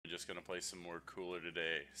just going to play some more Cooler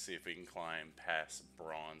today, see if we can climb past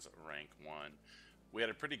Bronze Rank 1. We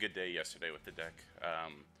had a pretty good day yesterday with the deck.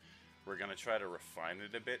 We're going to try to refine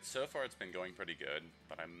it a bit. So far it's been going pretty good,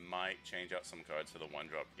 but I might change out some cards for the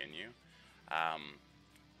 1-drop Ginyu.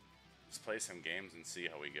 Let's play some games and see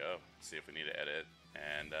how we go, see if we need to edit,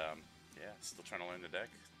 and yeah, still trying to learn the deck,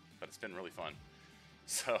 but it's been really fun.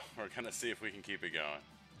 So we're going to see if we can keep it going.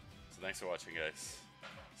 So thanks for watching, guys.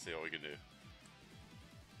 See what we can do.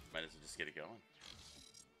 Might as well just get it going.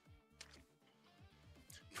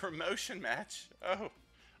 Promotion match?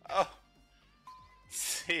 Oh.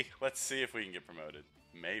 Let's see if we can get promoted.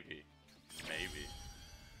 Maybe.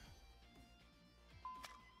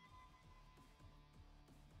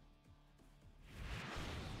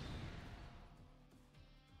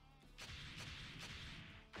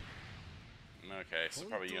 Okay, so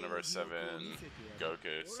probably Universe 7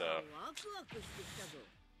 Goku, so...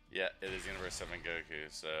 Yeah, it is Universe 7 Goku,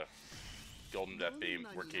 so... Golden Death Beam,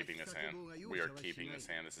 we're keeping this hand. We are keeping this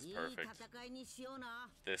hand, this is perfect.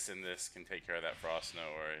 This and this can take care of that Frost, no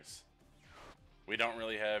worries. We don't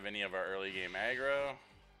really have any of our early game aggro,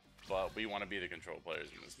 but we want to be the control players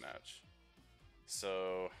in this match.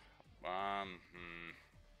 So, I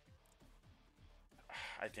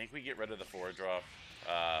think we get rid of the 4-drop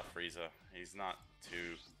Frieza. He's not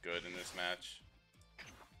too good in this match.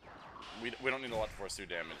 We don't need a lot to force through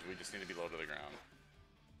damage, we just need to be low to the ground.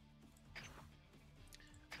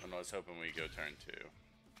 And I was hoping we go turn 2.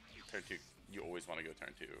 Turn 2, you always want to go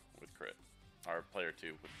turn 2 with crit. Or player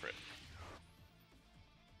 2 with crit.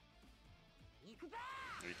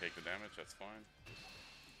 We take the damage, that's fine.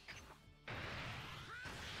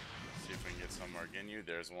 See if we can get some more Ginyu.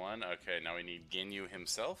 There's one. Okay, now we need Ginyu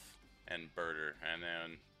himself and Birder. And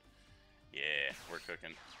then, yeah, we're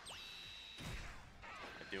cooking.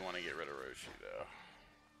 I do want to get rid of Roshi, though.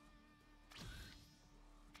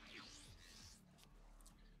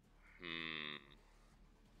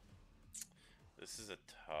 This is a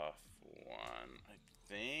tough one. I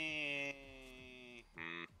think...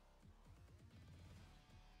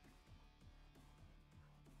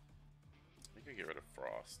 I think we get rid of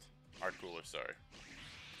Frost. Our Cooler, sorry.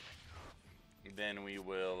 Then we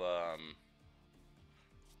will,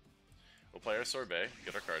 we'll play our Sorbet,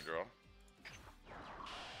 get our card draw.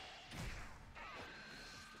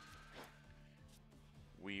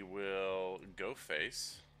 We will go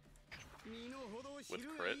face with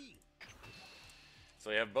crit. So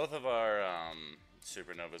we have both of our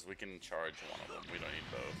Supernovas. We can charge one of them. We don't need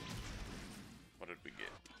both. What did we get?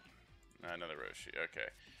 Another Roshi. Okay.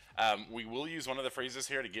 We will use one of the phrases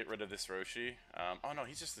here to get rid of this Roshi. Oh no,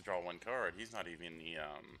 he's just to draw one card. He's not even the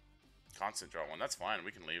constant draw one. That's fine.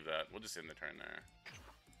 We can leave that. We'll just end the turn there.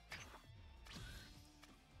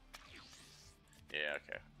 Yeah,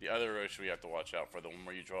 okay. The other Roshi we have to watch out for, the one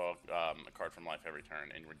where you draw a card from life every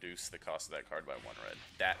turn and reduce the cost of that card by 1 red.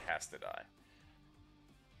 That has to die.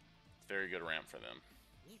 Very good ramp for them.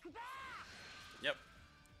 Yep.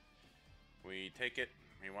 We take it.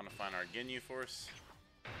 We want to find our Ginyu Force.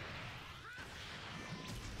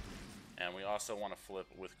 And we also want to flip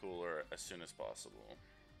with Cooler as soon as possible.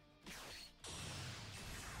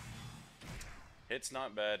 Hit's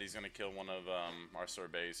not bad. He's going to kill one of our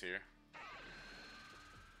Sorbets here.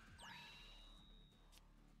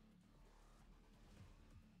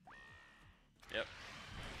 Yep.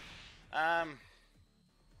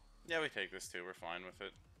 Yeah, we take this too. We're fine with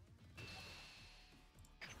it.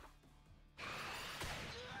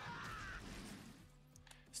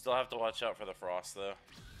 Still have to watch out for the Frost, though.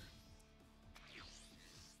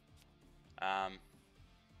 Yeah,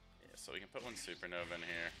 so we can put one Supernova in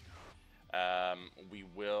here. We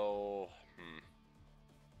will...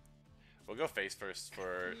 We'll go face first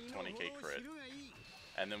for 20k crit.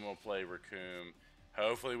 And then we'll play Raccoon.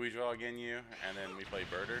 Hopefully we draw Ginyu, and then we play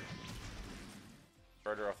Birder.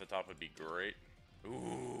 Birder off the top would be great.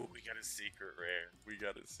 Ooh, we got a secret rare.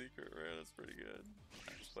 That's pretty good.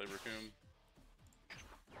 Alright, let's play Raccoon.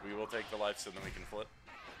 We will take the life so then we can flip.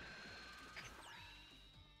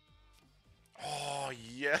 Oh,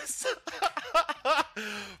 yes!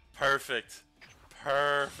 Perfect.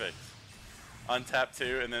 Untap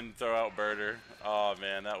 2 and then throw out Birder. Oh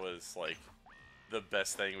man, that was like the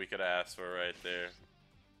best thing we could ask for right there.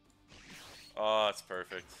 Oh, it's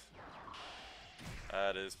perfect.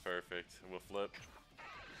 That is perfect. We'll flip.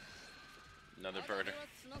 Another Birder.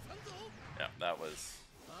 Yeah, that was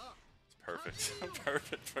perfect.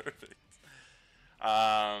 perfect.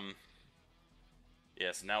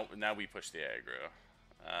 Yes, now we push the aggro.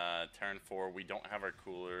 Turn 4, we don't have our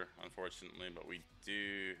cooler, unfortunately, but we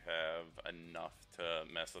do have enough to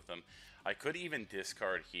mess with them. I could even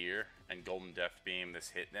discard here and Golden Death Beam this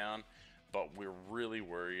hit down, but we're really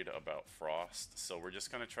worried about Frost, so we're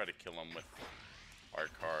just going to try to kill him with our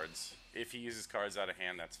cards. If he uses cards out of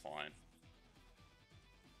hand, that's fine.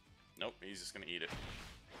 Nope, he's just going to eat it.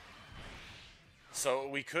 So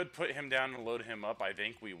we could put him down and load him up. I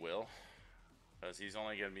think we will, because he's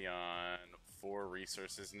only going to be on 4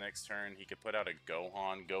 resources next turn. He could put out a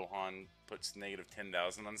Gohan. Gohan puts negative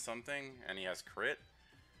 10,000 on something, and he has crit.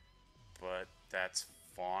 But that's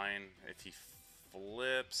fine. If he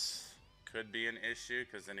flips, could be an issue,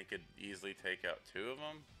 because then he could easily take out 2 of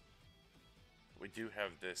them. We do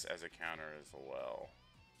have this as a counter as well.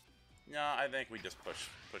 No, I think we just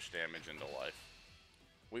push damage into life.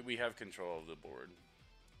 We have control of the board.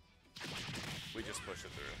 We just push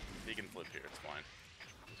it through. He can flip here, it's fine.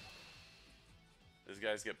 These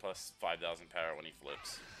guys get plus 5,000 power when he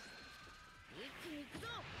flips.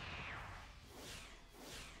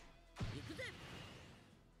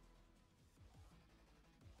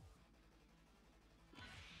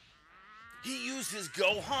 He used his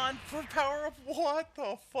Gohan for power up? What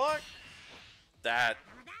the fuck? That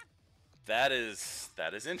is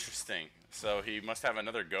interesting. So he must have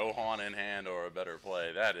another Gohan in hand or a better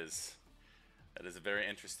play. That is a very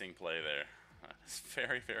interesting play there. It's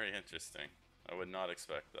very, very interesting. I would not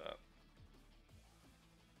expect that.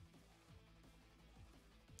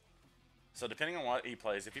 So depending on what he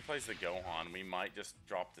plays, if he plays the Gohan, we might just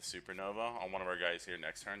drop the Supernova on one of our guys here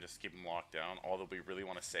next turn, just to keep him locked down. Although we really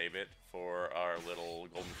want to save it for our little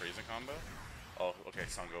Golden Frieza combo. Oh, okay,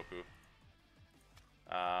 Son Goku.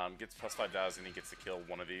 Gets plus 5,000, he gets to kill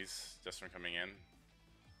one of these just from coming in.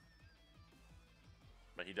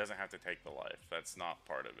 But he doesn't have to take the life, that's not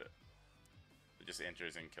part of it. It just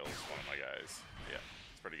enters and kills one of my guys. Yeah,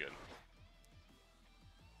 it's pretty good.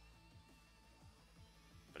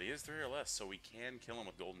 But he is 3 or less, so we can kill him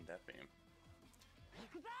with Golden Death Beam.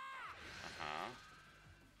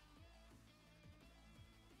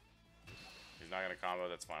 He's not going to combo,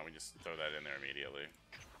 that's fine, we just throw that in there immediately.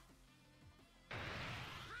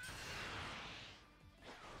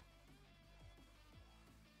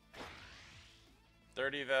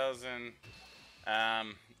 30,000.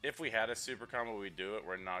 If we had a super combo, we'd do it.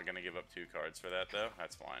 We're not going to give up 2 cards for that, though.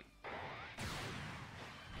 That's fine.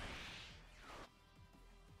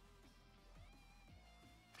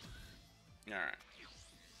 Alright.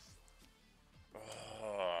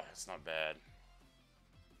 Oh, it's not bad.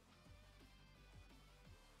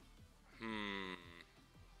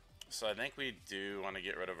 So I think we do want to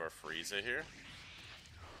get rid of our Frieza here.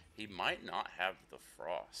 He might not have the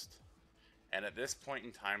Frost. And at this point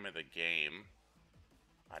in time of the game,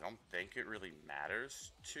 I don't think it really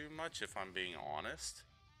matters too much, if I'm being honest.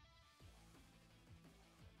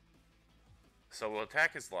 So we'll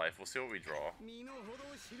attack his life. We'll see what we draw.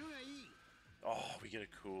 Oh, we get a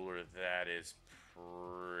cooler. That is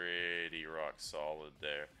pretty rock solid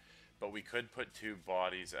there. But we could put 2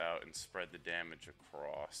 bodies out and spread the damage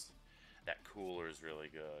across. That cooler is really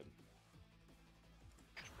good.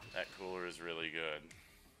 That cooler is really good.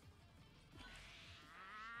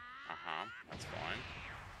 That's fine.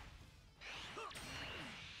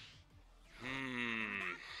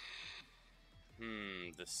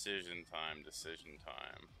 Decision time, decision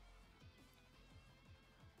time.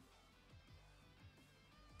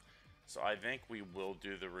 So I think we will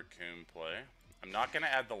do the Raccoon play. I'm not going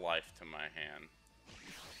to add the life to my hand.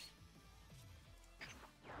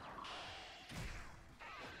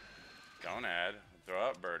 Don't add. Throw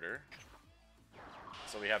out Birder.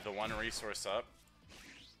 So we have the 1 resource up.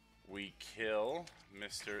 We kill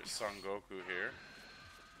Mr. Son Goku here.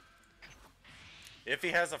 If he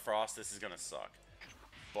has a Frost, this is going to suck.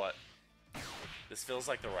 But this feels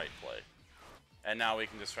like the right play. And now we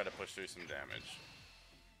can just try to push through some damage.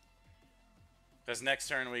 Because next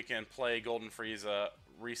turn we can play Golden Frieza,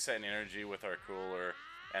 reset an energy with our cooler,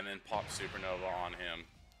 and then pop Supernova on him.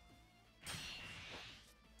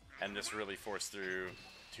 And just really force through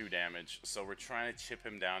 2 damage. So we're trying to chip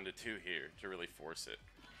him down to 2 here to really force it.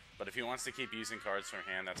 But if he wants to keep using cards from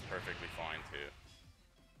hand, that's perfectly fine too.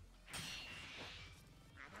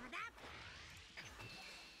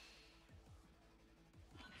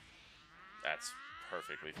 That's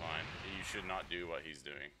perfectly fine. You should not do what he's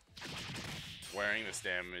doing. Wearing this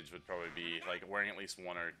damage would probably be, like, wearing at least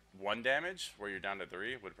 1 damage, where you're down to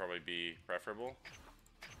 3, would probably be preferable.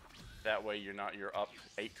 That way you're up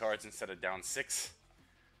 8 cards instead of down 6.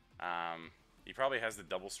 He probably has the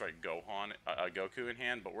double strike Goku in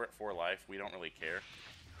hand, but we're at 4 life. We don't really care.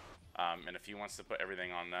 And if he wants to put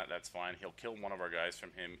everything on that, that's fine. He'll kill one of our guys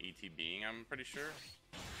from him ETBing, I'm pretty sure.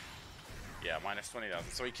 Yeah, minus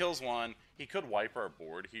 20,000. So he kills one. He could wipe our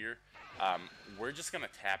board here. We're just going to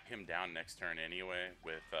tap him down next turn anyway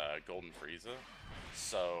with Golden Frieza.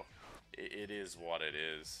 So it is what it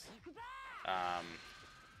is.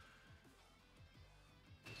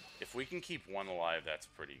 If we can keep one alive, that's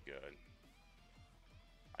pretty good.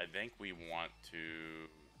 I think we want to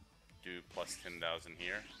do plus 10,000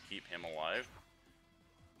 here. Keep him alive.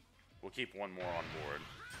 We'll keep one more on board.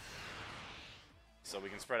 So we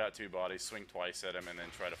can spread out 2 bodies, swing twice at him, and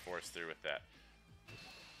then try to force through with that.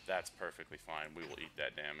 That's perfectly fine. We will eat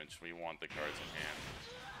that damage. We want the cards in hand.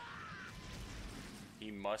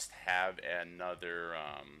 He must have another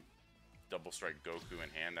double strike Goku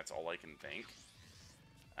in hand. That's all I can think.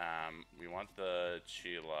 We want the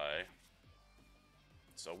Chilai.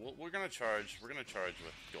 So we're gonna charge. We're gonna charge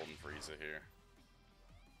with Golden Frieza here.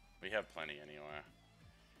 We have plenty anyway.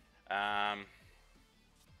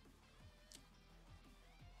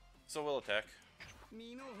 So we'll attack.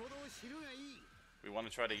 We want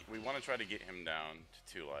to try to get him down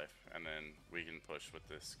to 2 life, and then we can push with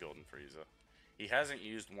this Golden Frieza. He hasn't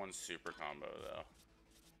used one super combo though,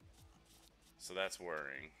 so that's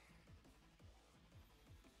worrying.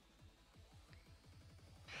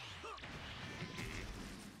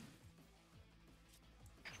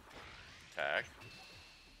 Attack.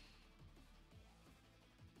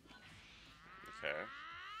 Okay.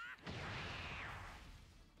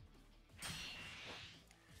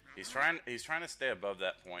 He's trying to stay above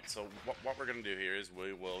that point. So what we're gonna do here is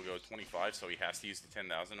we will go 25. So he has to use the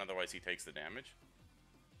 10,000. Otherwise, he takes the damage.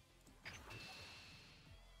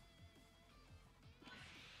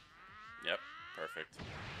 Yep. Perfect.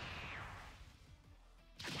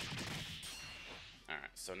 All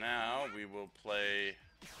right. So now we will play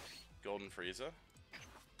Golden Frieza.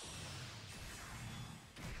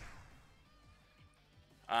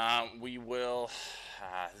 We will.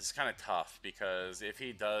 This is kind of tough because if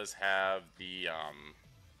he does have the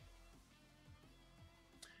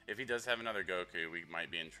if he does have another Goku, we might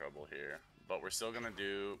be in trouble here. But we're still gonna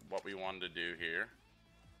do what we wanted to do here.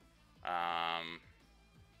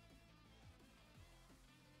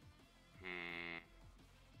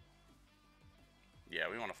 Yeah,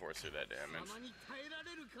 we want to force through that damage.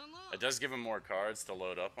 It does give him more cards to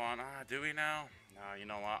load up on. Do we now? No, you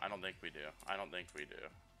know what? I don't think we do. I don't think we do.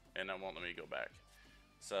 And it won't let me go back.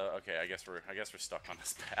 So okay, I guess we're stuck on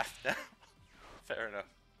this path now. Fair enough.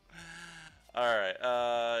 All right.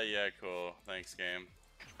 Yeah, cool. Thanks, game.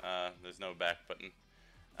 There's no back button.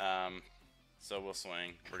 So we'll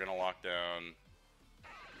swing. We're gonna lock down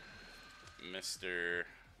Mr.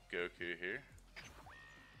 Goku here.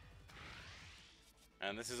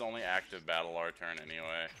 And this is only active battle our turn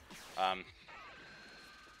anyway.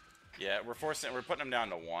 Yeah, we're putting him down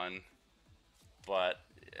to 1. But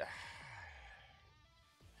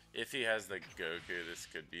if he has the Goku, this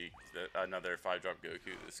could be another 5-drop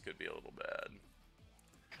Goku. This could be a little bad.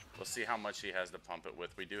 We'll see how much he has to pump it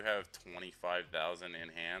with. We do have 25,000 in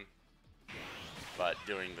hand, but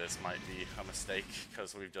doing this might be a mistake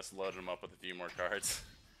because we've just loaded him up with a few more cards.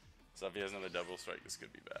 So if he has another double strike, this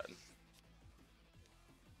could be bad.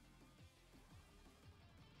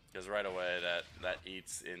 Because right away that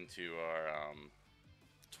eats into our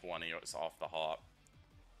 20. It's off the hop.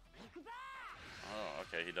 Oh,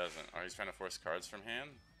 okay, he doesn't. Oh, he's trying to force cards from hand?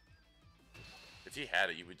 If he had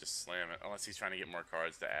it, you would just slam it. Unless he's trying to get more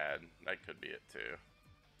cards to add. That could be it, too.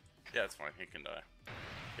 Yeah, it's fine. He can die.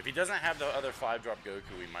 If he doesn't have the other 5-drop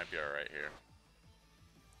Goku, we might be alright here.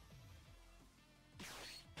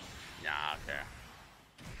 Nah, okay.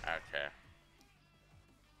 Okay.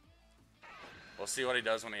 We'll see what he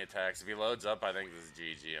does when he attacks. If he loads up, I think this is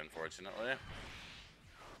GG, unfortunately.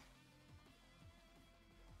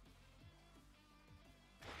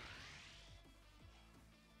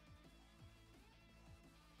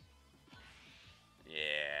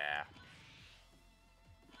 Yeah.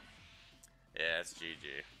 Yeah, it's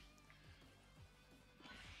GG.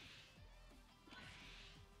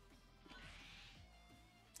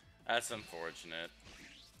 That's unfortunate.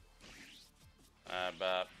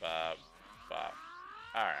 Bop, bop, bop.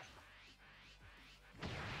 Alright.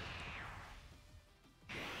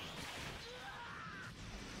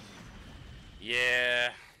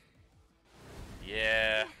 Yeah.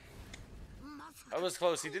 Yeah. That was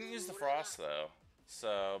close. He didn't use the frost, though.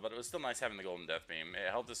 So, but it was still nice having the golden death beam. It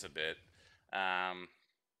helped us a bit. I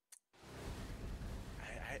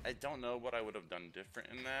don't know what I would have done different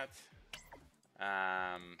in that.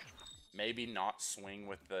 Maybe not swing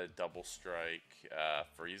with the double strike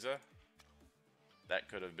Frieza. That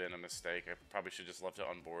could have been a mistake. I probably should just left it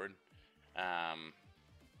on board.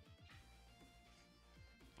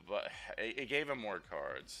 But it gave him more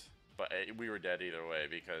cards. But we were dead either way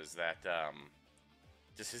because that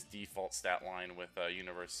just his default stat line with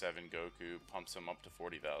Universe 7 Goku pumps him up to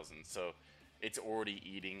 40,000. So it's already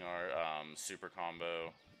eating our super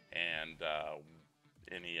combo and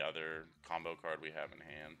any other combo card we have in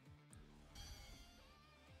hand.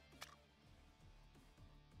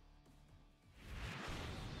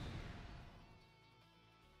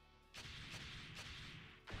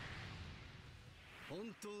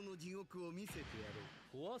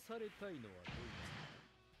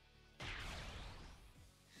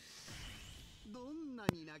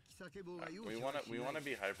 We want to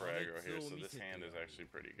be hyper aggro here, so this hand is actually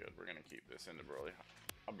pretty good. We're gonna keep this into Broly.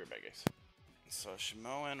 I'll be right back, guys. So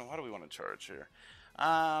Shimoen, what do we want to charge here?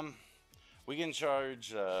 We can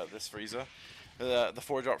charge this Frieza. The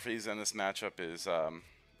 4-drop Frieza in this matchup is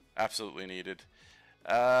absolutely needed.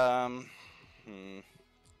 I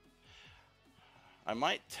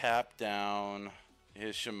might tap down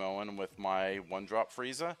his Shimoen with my 1-drop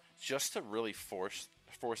Frieza just to really force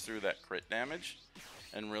through that crit damage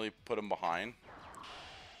and really put him behind.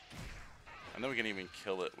 And then we can even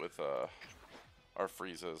kill it with our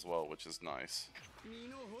Frieza as well, which is nice.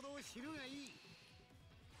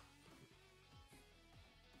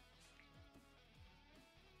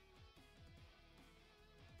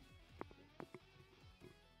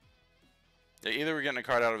 Yeah, either we're getting a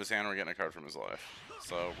card out of his hand or we're getting a card from his life.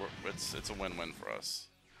 So it's a win-win for us.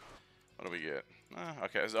 What do we get?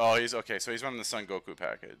 Okay. So he's running the Son Goku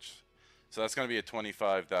package. So that's going to be a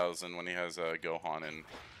 25,000 when he has Gohan in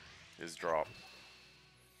his drop.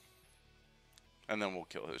 And then we'll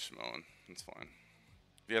kill his Shimoen. It's fine.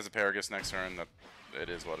 If he has a Paragus next turn, it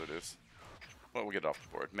is what it is. Well, we'll get it off the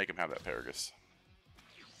board. Make him have that Paragus.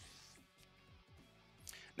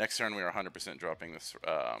 Next turn, we are 100% dropping this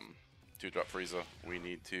 2-drop Frieza. We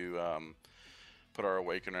need to put our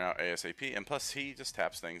Awakener out ASAP. And plus, he just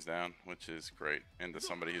taps things down, which is great, into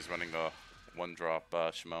somebody who's running the 1-drop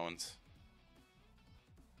Shimoens.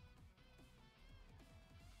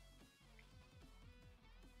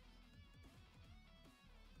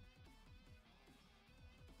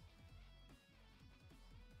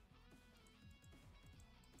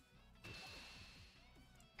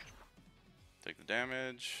 Take the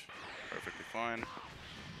damage. Perfectly fine.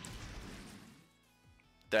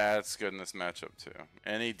 That's good in this matchup too.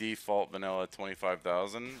 Any default vanilla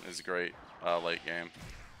 25,000 is great late game.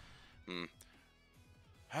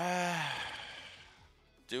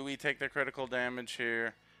 Do we take the critical damage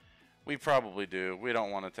here? We probably do. We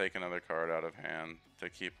don't want to take another card out of hand to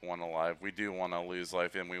keep one alive. We do want to lose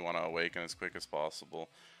life and we want to awaken as quick as possible.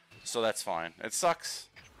 So that's fine. It sucks.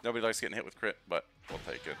 Nobody likes getting hit with crit, but we'll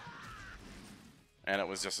take it. And it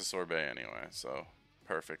was just a sorbet anyway, so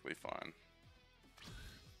perfectly fine.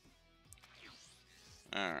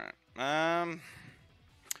 Alright.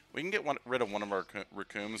 We can get rid of one of our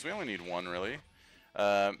Rakums. We only need one, really.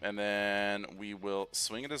 And then we will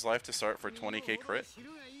swing at his life to start for 20k crit.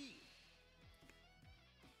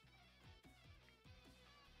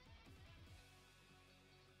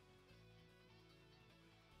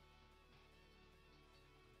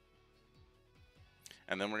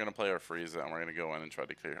 And then we're going to play our Frieza, and we're going to go in and try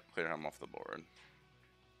to clear him off the board.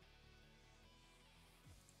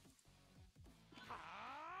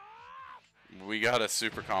 We got a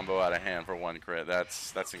super combo out of hand for 1 crit.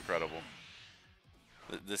 That's incredible.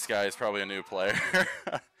 This guy is probably a new player.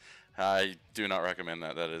 I do not recommend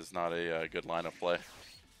that. That is not a good line of play.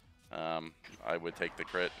 I would take the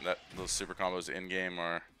crit. Those super combos in-game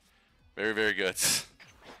are very, very good. So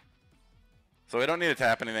we don't need to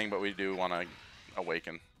tap anything, but we do want to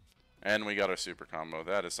awaken. And we got our super combo.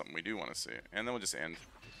 That is something we do want to see. And then we'll just end.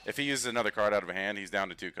 If he uses another card out of a hand, he's down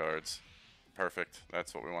to 2 cards. Perfect.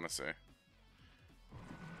 That's what we want to see.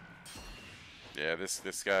 Yeah,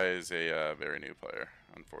 this guy is a very new player,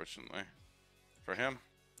 unfortunately. For him.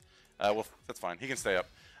 Well, that's fine. He can stay up.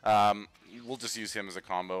 We'll just use him as a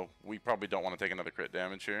combo. We probably don't want to take another crit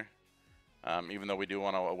damage here. Even though we do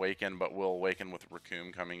want to awaken, but we'll awaken with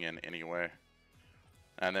Rakum coming in anyway.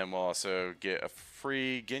 And then we'll also get a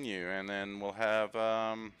free Ginyu, and then we'll have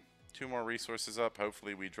 2 more resources up.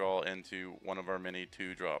 Hopefully we draw into one of our many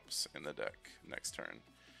 2-drops in the deck next turn.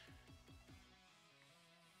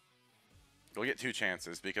 We'll get 2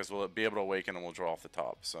 chances because we'll be able to awaken and we'll draw off the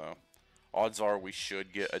top. So odds are we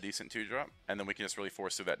should get a decent 2-drop, and then we can just really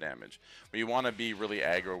force through that damage. We want to be really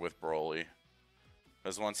aggro with Broly,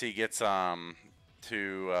 because once he gets to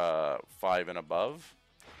 5 and above,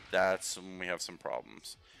 that's when we have some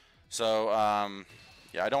problems. So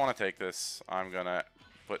Yeah, I don't want to take this. I'm going to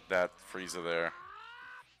put that Frieza there.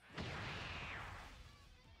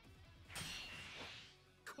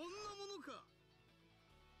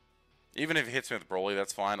 Even if he hits me with Broly,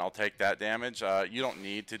 that's fine. I'll take that damage. You don't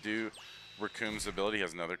need to do Raccoon's ability. He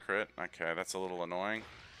has another crit. Okay, that's a little annoying.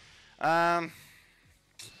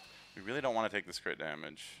 We really don't want to take this crit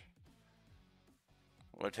damage.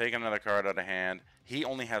 We're taking another card out of hand. He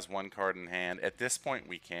only has one card in hand. At this point,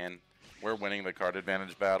 we can. We're winning the card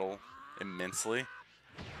advantage battle immensely.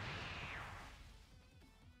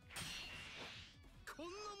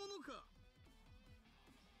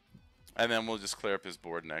 And then we'll just clear up his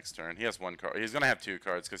board next turn. He has one card. He's going to have two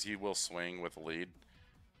cards because he will swing with a lead.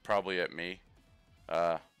 Probably at me.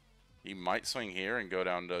 He might swing here and go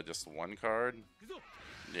down to just one card.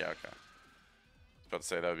 Yeah, okay. I was about to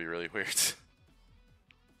say that would be really weird.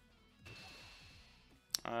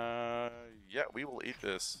 Yeah, we will eat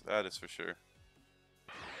this. That is for sure.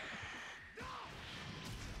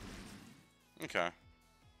 Okay.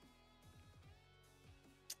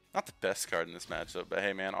 Not the best card in this matchup, but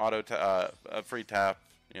hey, man, a free tap,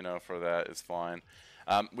 you know, for that is fine.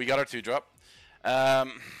 We got our 2-drop.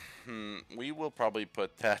 We will probably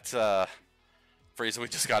put that Frieza we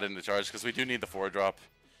just got into charge because we do need the 4-drop.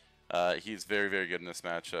 He's very, very good in this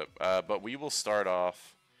matchup. But we will start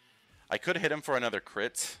off. I could hit him for another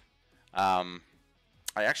crit. I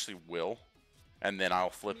actually will, and then I'll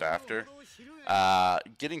flip after.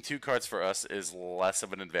 Getting 2 cards for us is less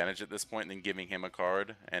of an advantage at this point than giving him a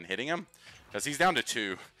card and hitting him, because he's down to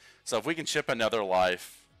 2. So if we can chip another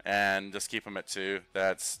life and just keep him at 2,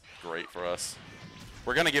 that's great for us.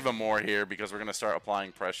 We're going to give him more here because we're going to start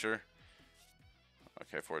applying pressure.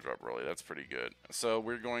 Okay, 4-drop Broly, that's pretty good. So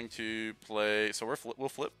we're going to play, so we'll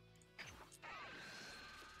flip.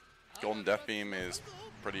 Golden Death Beam is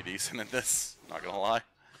pretty decent in this, not going to lie.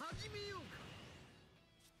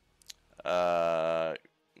 Yeah,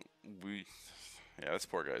 this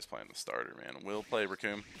poor guy's playing the starter, man. We'll play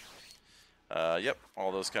Raccoon. Yep,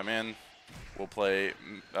 all those come in. We'll play,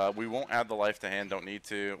 we won't add the life to hand, don't need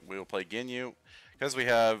to. We'll play Ginyu. Because we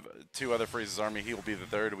have 2 other Frieza's army, he will be the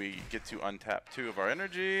 3rd. We get to untap 2 of our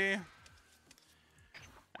energy.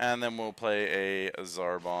 And then we'll play a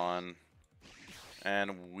Zarbon.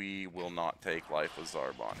 And we will not take life with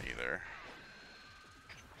Zarbon either.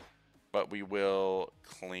 But we will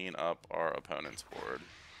clean up our opponent's board.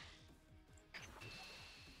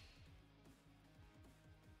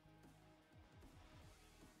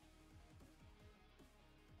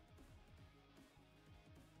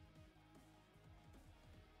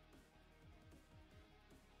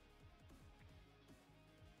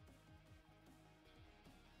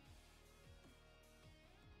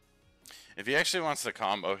 If he actually wants to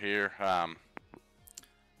combo here,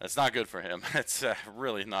 that's not good for him. It's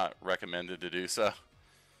really not recommended to do so.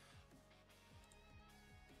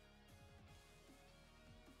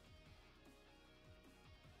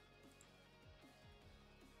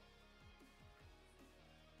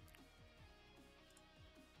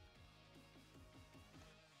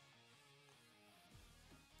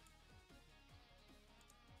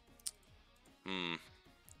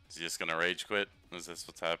 Is he just gonna rage quit? Is this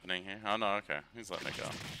what's happening here? Oh no, okay. He's letting it go.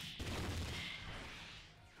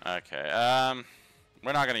 Okay,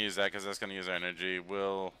 we're not gonna use that because that's gonna use our energy.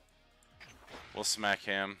 We'll smack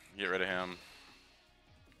him, get rid of him.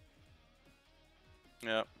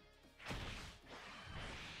 Yep.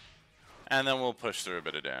 And then we'll push through a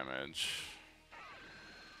bit of damage.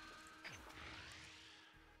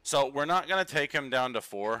 So we're not going to take him down to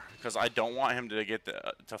 4 because I don't want him to get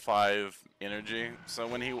to 5 energy. So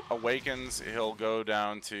when he awakens, he'll go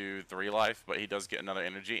down to 3 life, but he does get another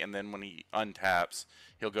energy. And then when he untaps,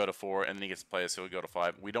 he'll go to 4, and then he gets to play us, so he'll go to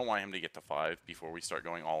 5. We don't want him to get to 5 before we start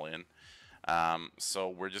going all in. So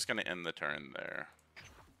we're just going to end the turn there.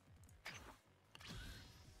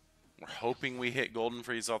 We're hoping we hit Golden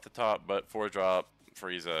Frieza off the top, but 4-drop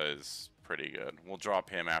Frieza is pretty good. We'll drop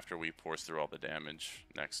him after we force through all the damage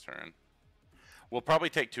next turn. We'll probably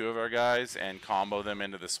take 2 of our guys and combo them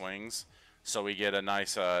into the swings, so we get a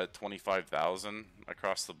nice 25,000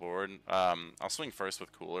 across the board. I'll swing first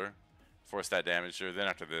with Cooler, force that damage through. Then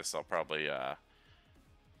after this, I'll probably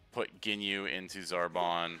put Ginyu into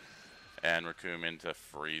Zarbon and Raccoon into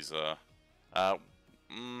Frieza.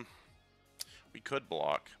 We could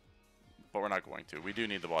block, but we're not going to. We do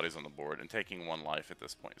need the bodies on the board, and taking 1 life at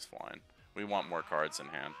this point is fine. We want more cards in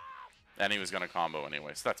hand. And he was going to combo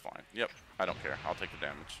anyway, so that's fine. Yep, I don't care. I'll take the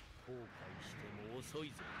damage.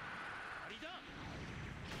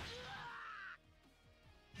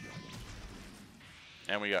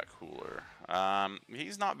 And we got Cooler.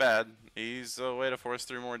 He's not bad. He's a way to force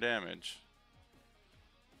through more damage.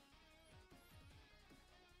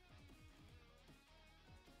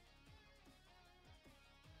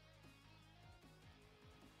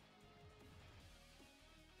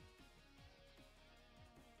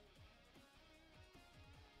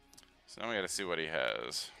 So now we gotta see what he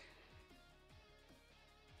has.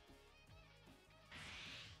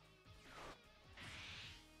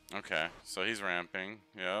 Okay, so he's ramping.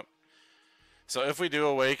 Yep. So if we do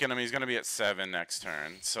awaken him, he's gonna be at 7 next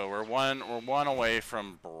turn. So we're one away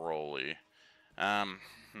from Broly. Now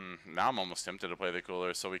I'm almost tempted to play the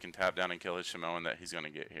cooler so we can tap down and kill his Shimoan that he's gonna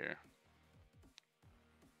get here.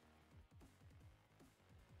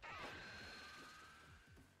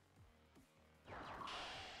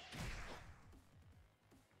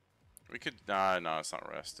 We could, no, it's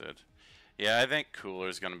not rested. Yeah, I think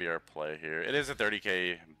Cooler's going to be our play here. It is a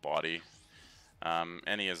 30k body,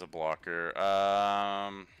 and he is a blocker.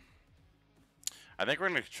 I think we're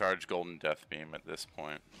going to charge Golden Death Beam at this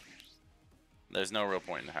point. There's no real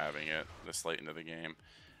point in having it this late into the game.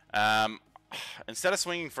 Instead of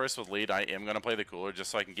swinging first with lead, I am going to play the Cooler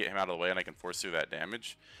just so I can get him out of the way and I can force through that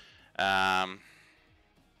damage.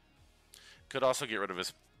 Could also get rid of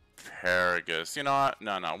his Paragus. You know what?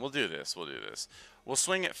 No, we'll do this. We'll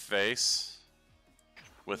swing it face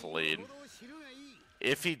with lead.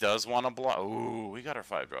 If he does want to block... Ooh, we got our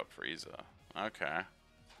 5-drop Frieza. Okay.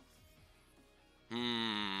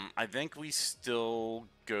 I think we still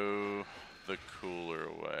go the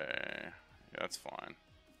cooler way. Yeah, that's fine.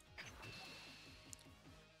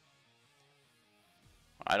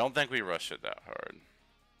 I don't think we rush it that hard.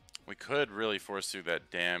 We could really force through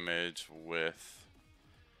that damage with...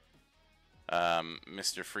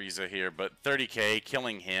 Mr. Frieza here, but 30k,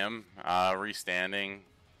 killing him, restanding,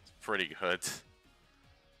 is pretty good.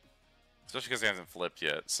 Especially because he hasn't flipped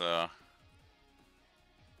yet, so...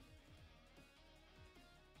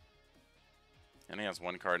 And he has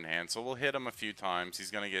 1 card in hand, so we'll hit him a few times.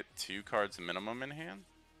 He's going to get 2 cards minimum in hand.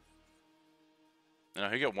 No,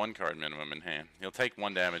 he'll get 1 card minimum in hand. He'll take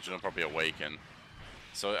 1 damage and he'll probably awaken.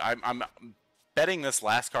 So I'm betting this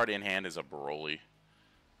last card in hand is a Broly.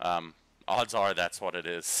 Odds are that's what it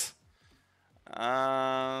is.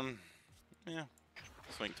 Yeah.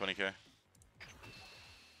 Swing 20k.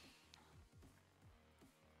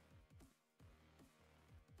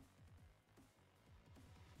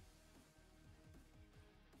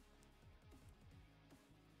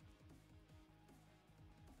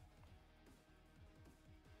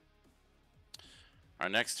 Our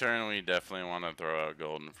next turn, we definitely want to throw out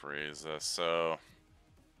Golden Frieza, so...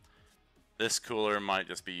 This cooler might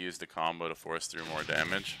just be used to combo to force through more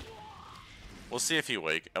damage. We'll see if he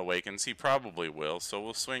awakens. He probably will, so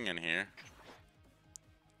we'll swing in here.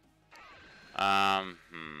 No,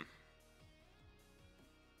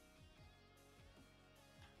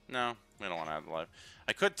 we don't want to add the life.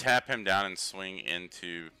 I could tap him down and swing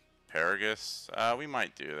into Paragus. We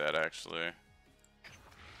might do that, actually.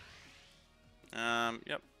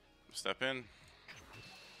 Yep. Step in.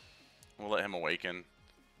 We'll let him awaken.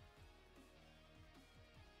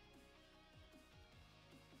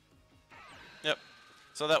 Yep.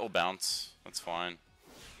 So that will bounce. That's fine.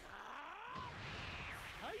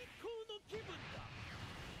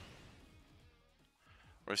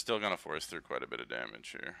 We're still going to force through quite a bit of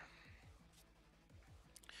damage here.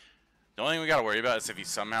 The only thing we got to worry about is if he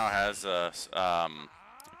somehow has a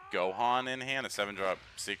Gohan in hand, a 7-drop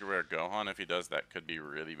Secret Rare Gohan. If he does, that could be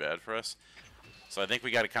really bad for us. So I think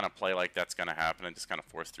we got to kind of play like that's going to happen and just kind of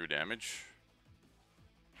force through damage.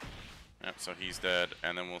 Yep, so he's dead,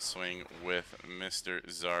 and then we'll swing with Mr.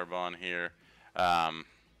 Zarbon here.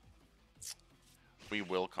 We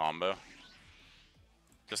will combo.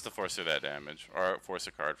 Just to force through that damage, or force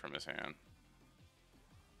a card from his hand.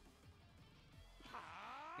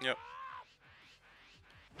 Yep.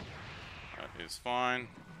 That is fine.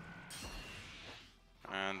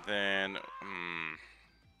 And then,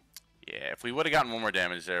 yeah, if we would have gotten 1 more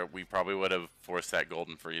damage there, we probably would have forced that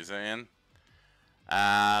Golden Frieza in.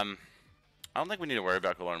 I don't think we need to worry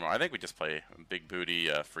about Galore more. I think we just play big booty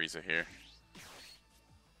Frieza here.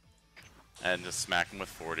 And just smack him with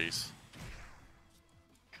 40s.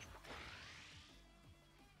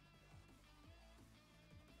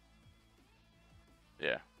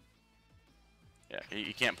 Yeah. Yeah,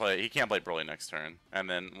 he can't play Broly next turn. And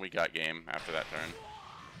then we got game after that turn.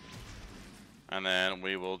 And then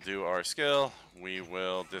we will do our skill. We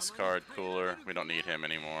will discard Cooler. We don't need him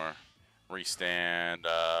anymore. Restand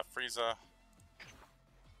Frieza.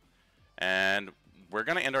 And we're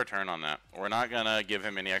going to end our turn on that. We're not going to give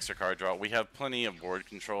him any extra card draw. We have plenty of board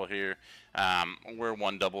control here. We're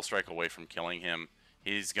 1 double strike away from killing him.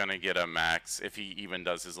 He's going to get a max. If he even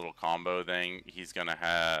does his little combo thing, he's going to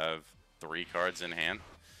have 3 cards in hand.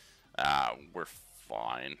 We're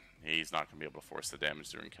fine. He's not going to be able to force the damage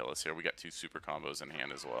through and kill us here. We got 2 super combos in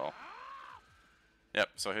hand as well. Yep,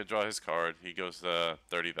 so he'll draw his card. He goes to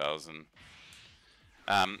 30,000.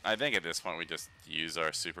 I think at this point we just use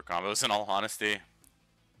our super combos, in all honesty.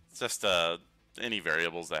 It's just any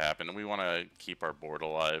variables that happen. We want to keep our board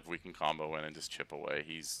alive. We can combo in and just chip away.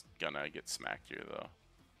 He's gonna get smacked here though.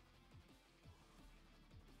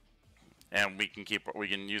 And we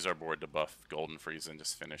can use our board to buff Golden Freeze and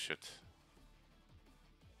just finish it.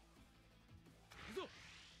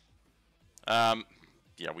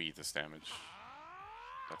 Yeah, we eat this damage.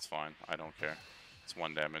 That's fine. I don't care. It's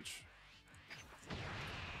 1 damage.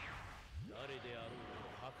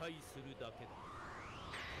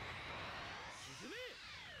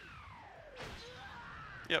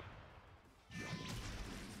 Yep.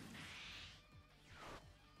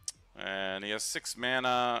 And he has 6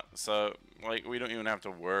 mana, so like we don't even have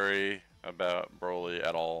to worry about Broly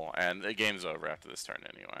at all. And the game's over after this turn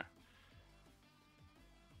anyway.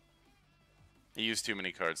 He used too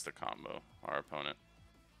many cards to combo our opponent.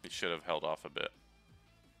 He should have held off a bit.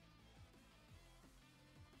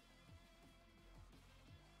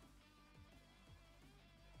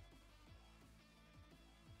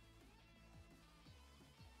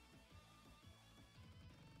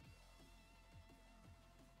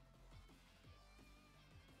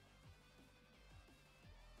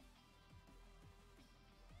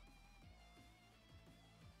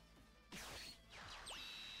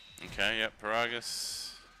 Okay, yep,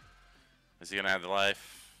 Paragus. Is he gonna have the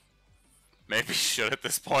life? Maybe he should at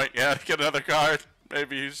this point. Yeah, get another card.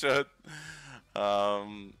 Maybe he should.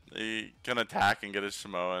 He can attack and get his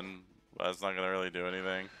Shimoan, but it's not gonna really do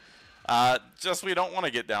anything. Just we don't want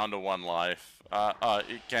to get down to 1 life.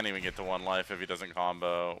 He can't even get to 1 life if he doesn't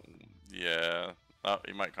combo. Yeah. Oh,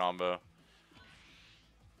 he might combo.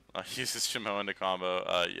 Use his Shimoan to combo.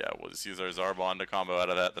 Yeah, we'll just use our Zarbon to combo out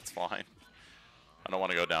of that. That's fine. I don't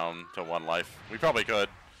want to go down to 1 life. We probably could.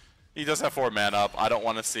 He does have 4 mana up. I don't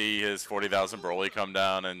want to see his 40,000 Broly come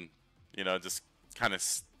down and, you know, just kind of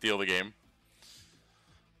steal the game.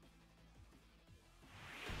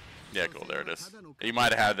 Yeah, cool. There it is. He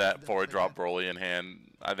might have had that forward drop Broly in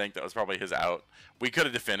hand. I think that was probably his out. We could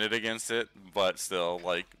have defended against it, but still,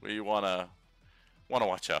 like, we wanna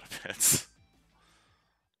watch out a bit.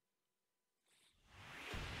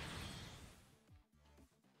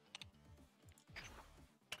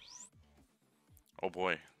 Oh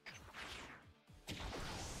boy.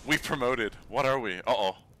 We promoted. What are we?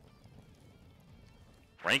 Uh-oh.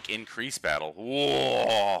 Rank increase battle.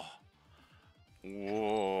 Whoa.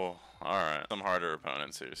 Whoa. Alright. Some harder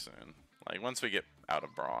opponents here soon. Like, once we get out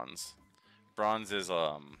of bronze. Bronze is,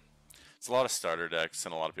 it's a lot of starter decks,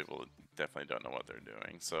 and a lot of people definitely don't know what they're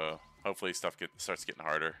doing. So, hopefully stuff starts getting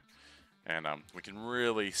harder. And, we can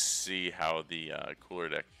really see how the, cooler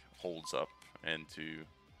deck holds up into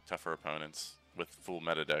tougher opponents with full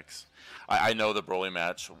meta decks. I know the Broly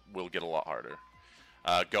match will get a lot harder.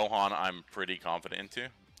 Gohan I'm pretty confident into.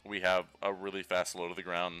 We have a really fast low to the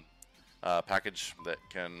ground package that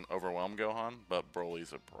can overwhelm Gohan, but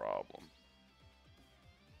Broly's a problem.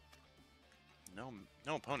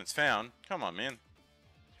 No opponents found. Come on, man.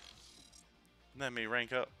 Let me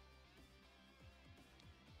rank up.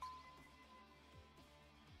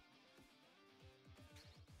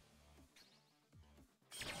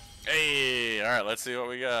 Hey, alright, let's see what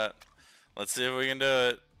we got. Let's see if we can do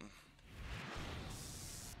it.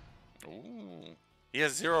 Ooh. He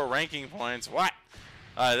has 0 ranking points. What?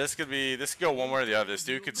 This could go one way or the other. This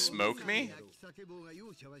dude could smoke me.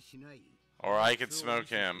 Or I could smoke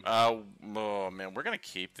him. Oh man, we're gonna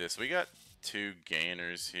keep this. We got 2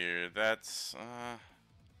 gainers here. That's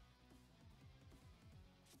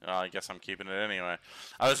I guess I'm keeping it anyway.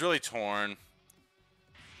 I was really torn.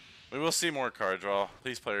 We will see more card draw.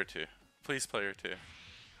 Please player 2. Please player 2.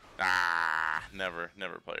 Ah, never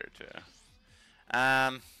player 2.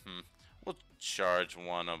 We'll charge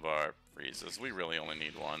one of our freezes. We really only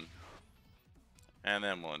need 1. And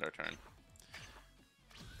then we'll end our turn.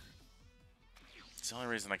 It's the only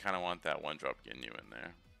reason I kind of want that 1-drop Ginyu in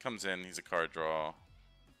there. Comes in, he's a card draw.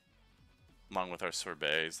 Along with our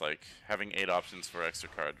sorbets, like having 8 options for extra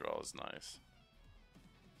card draw is nice.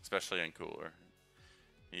 Especially in cooler.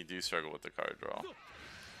 You do struggle with the card draw.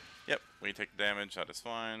 Yep, we take the damage, that is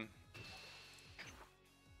fine.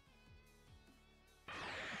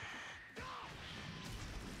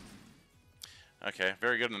 Okay,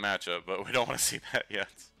 very good in the matchup, but we don't want to see that yet.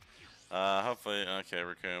 Hopefully, okay,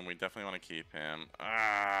 Raccoon, we definitely want to keep him.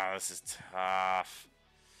 Ah, this is tough.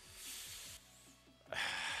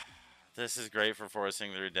 This is great for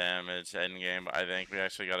forcing through damage endgame, but I think we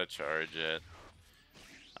actually got to charge it.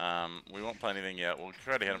 We won't play anything yet. We'll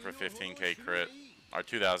try to hit him for 15k crit. Our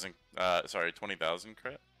 20,000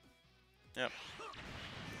 crit. Yep.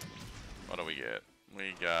 What do we get?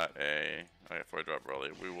 We got a 4-drop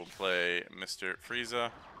Broly. We will play Mr.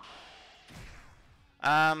 Frieza.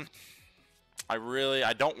 I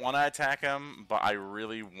don't want to attack him, but I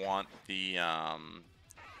really want the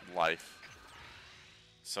life.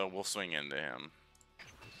 So we'll swing into him.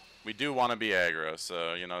 We do want to be aggro,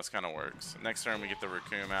 so you know this kind of works. Next turn we get the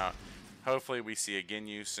Raccoon out. Hopefully we see a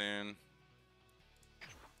Ginyu soon.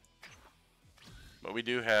 But we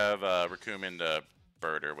do have Raccoon into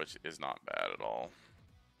Birder, which is not bad at all.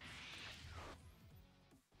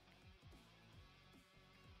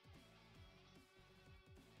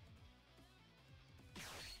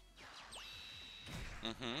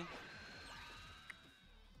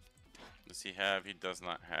 Does he have? He does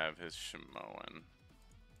not have his Shimoan.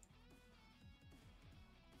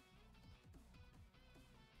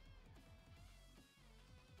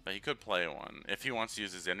 But he could play one. If he wants to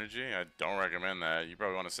use his energy, I don't recommend that. You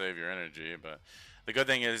probably want to save your energy, but the good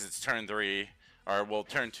thing is it's turn 3, or well,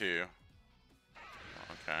 turn 2.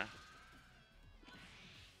 Okay.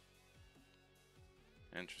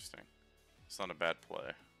 Interesting. It's not a bad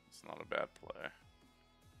play. It's not a bad play.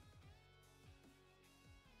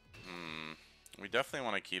 We definitely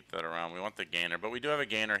want to keep that around. We want the gainer, but we do have a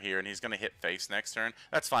gainer here, and he's going to hit face next turn.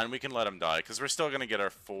 That's fine. We can let him die, because we're still going to get our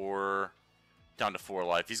 4... down to 4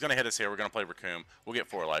 life. He's going to hit us here. We're going to play Raccoon. We'll get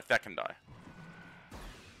 4 life. That can die.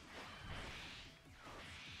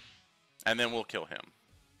 And then we'll kill him.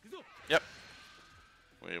 Yep.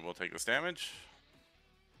 We will take this damage.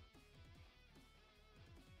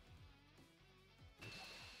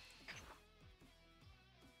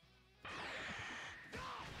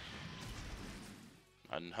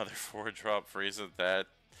 Another 4-drop Frieza.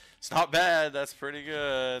 It's not bad. That's pretty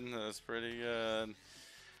good. That's pretty good.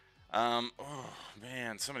 Oh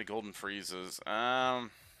man, so many golden Friezas. I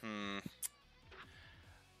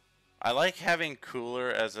like having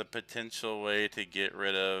Cooler as a potential way to get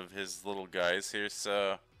rid of his little guys here,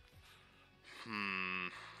 so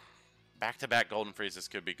back-to-back golden Friezas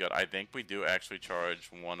could be good. I think we do actually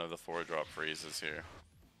charge one of the 4-drop Friezas here.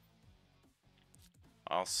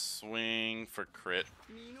 I'll swing for crit.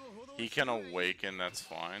 He can awaken, that's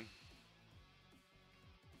fine.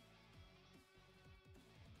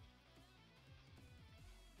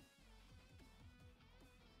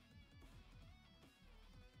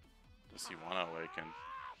 Does he want to awaken?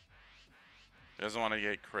 He doesn't want to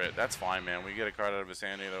get crit. That's fine, man. We get a card out of his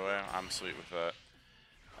hand either way. I'm sweet with that.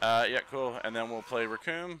 Yeah, cool. And then we'll play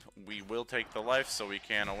Raccoon. We will take the life so we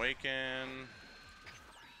can awaken.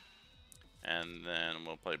 And then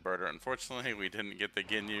we'll play Birder. Unfortunately, we didn't get the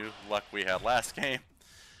Ginyu luck we had last game.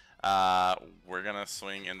 We're going to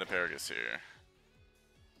swing into Paragus here.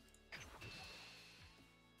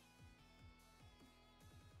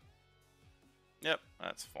 Yep,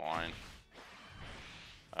 that's fine.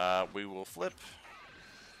 We will flip.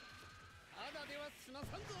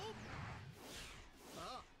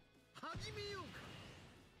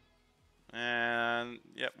 And,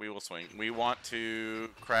 yep, we will swing. We want to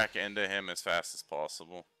crack into him as fast as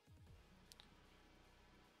possible.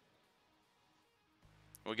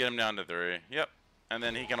 We'll get him down to 3. Yep. And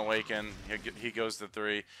then he can awaken. He goes to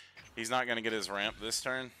 3. He's not going to get his ramp this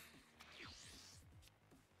turn.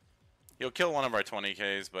 He'll kill one of our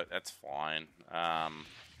 20Ks, but that's fine.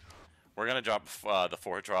 We're going to drop the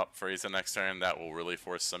 4-drop Frieza next turn. That will really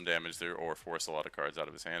force some damage through, or force a lot of cards out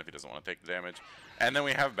of his hand if he doesn't want to take the damage. And then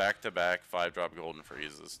we have back-to-back 5-drop golden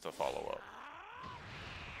Friezas to follow up.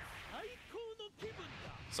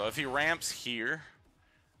 So if he ramps here,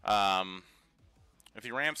 he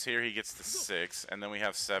gets to 6, and then we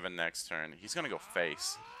have 7 next turn. He's going to go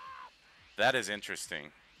face. That is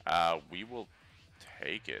interesting. We will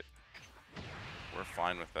take it. We're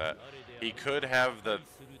fine with that. He could have the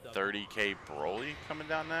 30k Broly coming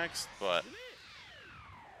down next, but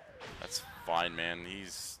that's fine, man.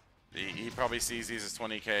 He probably sees these as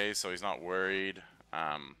 20k, so he's not worried.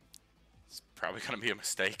 It's probably going to be a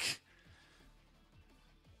mistake.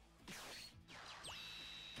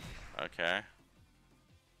 Okay.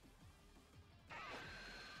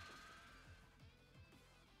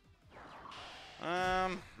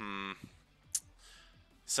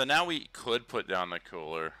 So now we could put down the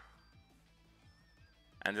Cooler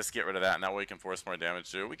and just get rid of that, and that way we can force more damage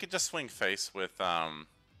through. We could just swing face with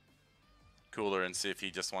Cooler and see if he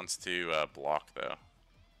just wants to block, though.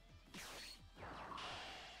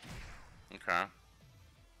 Okay.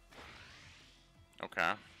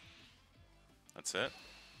 Okay. That's it.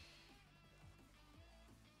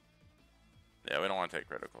 Yeah, we don't want to take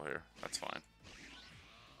critical here. That's fine.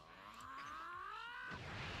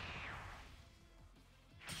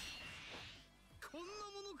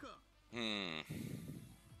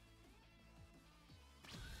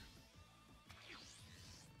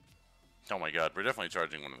 Oh my god, we're definitely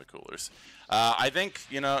charging one of the coolers. I think,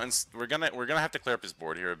 you know, and we're gonna have to clear up his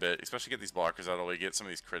board here a bit, especially get these blockers out of the way, get some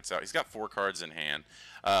of these crits out. He's got 4 cards in hand.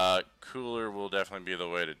 Cooler will definitely be the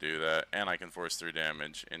way to do that, and I can force 3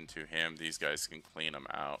 damage into him. These guys can clean him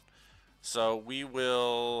out. So we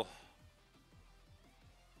will...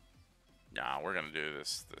 Nah, we're gonna do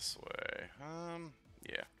this way.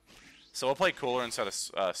 Yeah. So we'll play Cooler instead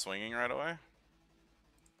of swinging right away.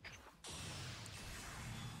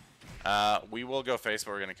 We will go face,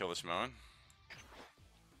 but we're gonna kill the Shimoan.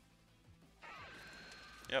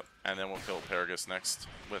 Yep, and then we'll kill Paragus next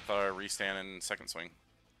with our restand and second swing.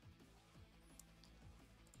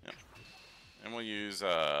 Yep. And we'll use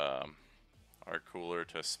our Cooler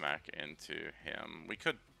to smack into him. We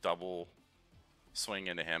could double swing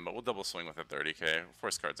into him, but we'll double swing with a 30k.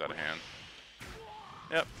 Force cards out of hand.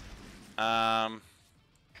 Yep.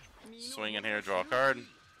 Swing in here, draw a card.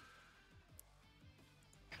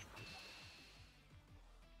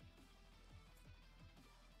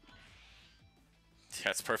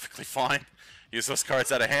 That's perfectly fine. Use those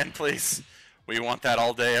cards out of hand, please. We want that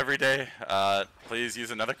all day, every day. Please use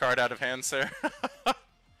another card out of hand, sir.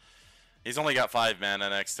 He's only got 5 mana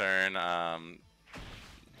next turn. Yeah,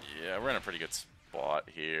 we're in a pretty good spot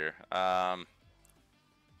here. I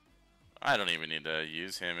don't even need to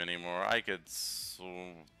use him anymore. I could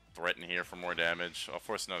threaten here for more damage. I'll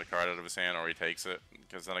force another card out of his hand, or he takes it,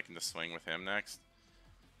 because then I can just swing with him next.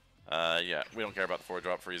 Yeah, we don't care about the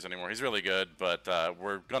 4-drop freeze anymore. He's really good, but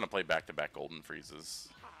we're going to play back-to-back golden freezes.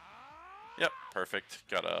 Yep, perfect.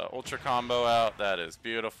 Got a ultra combo out. That is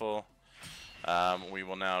beautiful. We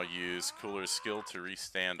will now use Cooler's skill to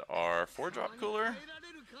restand our 4-drop Cooler.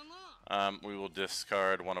 We will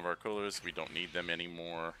discard one of our Coolers. We don't need them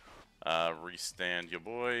anymore. Restand your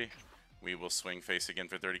boy. We will swing face again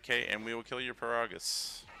for 30k, and we will kill your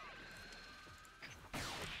Paragus.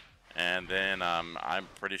 And then I'm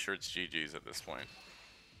pretty sure it's GG's at this point.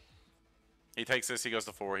 He takes this, he goes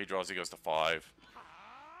to 4, he draws, he goes to 5.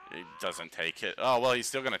 He doesn't take it. Oh, well, he's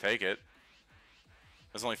still going to take it.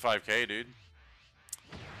 There's only 5k, dude.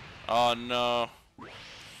 Oh, no.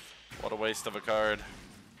 What a waste of a card.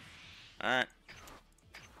 Alright.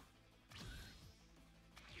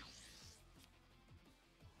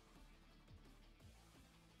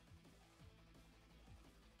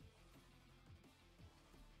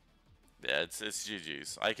 Yeah, it's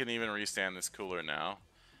GG's. I can even restand this Cooler now.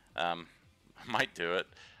 I might do it.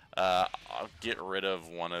 I'll get rid of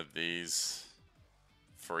one of these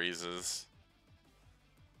freezes.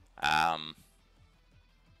 Well,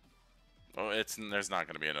 there's not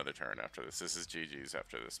going to be another turn after this. This is GG's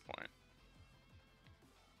after this point.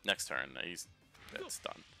 Next turn, it's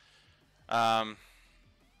done.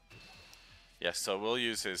 Yeah, so we'll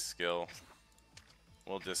use his skill.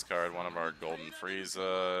 We'll discard one of our golden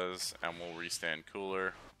freezes, and we'll restand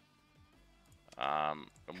Cooler. And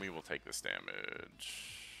we will take this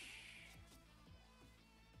damage.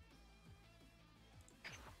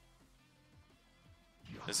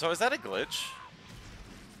 So is that a glitch?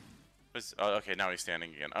 Oh, okay, now he's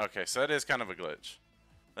standing again. Okay, so that is kind of a glitch.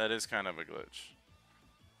 That is kind of a glitch.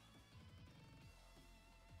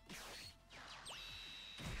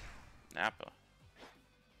 Nappa.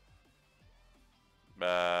 No.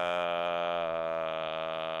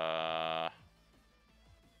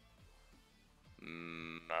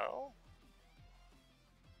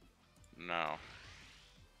 No.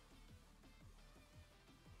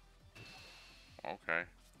 Okay.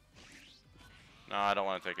 No, I don't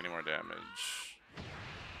want to take any more damage.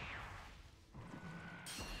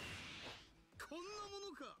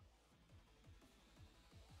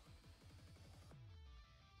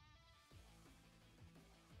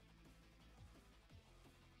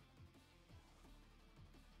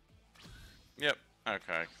 Yep.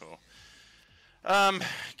 Okay, cool.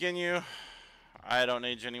 Ginyu, I don't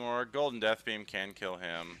need you anymore. Golden Death Beam can kill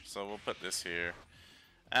him, so we'll put this here.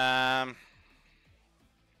 Actually,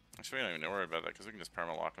 we don't even worry about that because we can just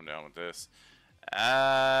perma-lock him down with this.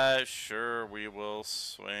 Sure, we will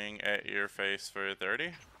swing at your face for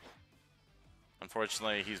 30.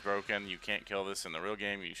 Unfortunately, he's broken. You can't kill this in the real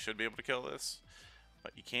game. You should be able to kill this,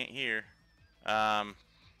 but you can't here. Yeah,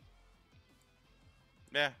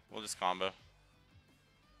 we'll just combo.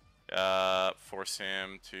 Force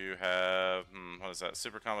him to have, what is that?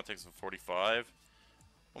 Super combo takes him 45.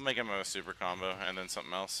 We'll make him a super combo and then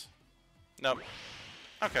something else. Nope.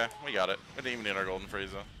 Okay, we got it. We didn't even need our golden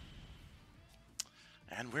Frieza.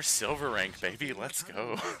 And we're silver rank, baby. Let's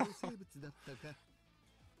go.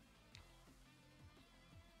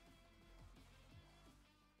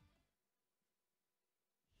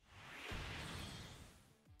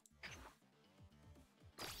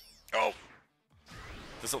 Oh.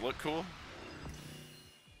 Does it look cool?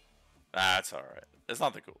 That's alright. It's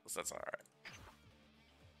not the coolest. That's alright.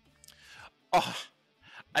 Oh,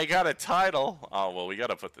 I got a title. Oh, well, we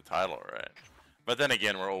gotta put the title right. But then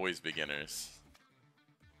again, we're always beginners.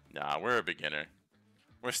 Nah, we're a beginner.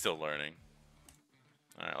 We're still learning.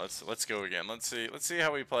 All right, let's go again. Let's see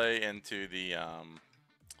how we play into the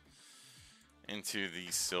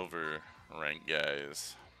silver rank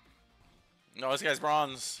guys. No, this guy's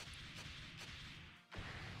bronze.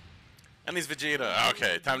 And he's Vegeta.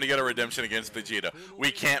 Okay, time to get a redemption against Vegeta.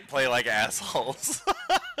 We can't play like assholes.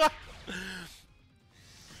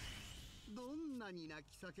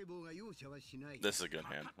 This is a good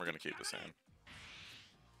hand. We're gonna keep this hand.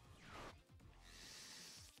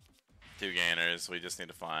 2 gainers. We just need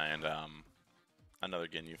to find another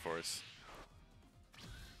Ginyu Force.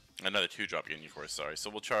 Another 2-drop Ginyu Force, sorry.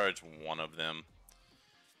 So we'll charge one of them.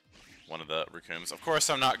 One of the Rikums. Of course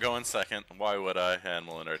I'm not going second. Why would I? And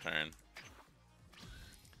we'll end our turn.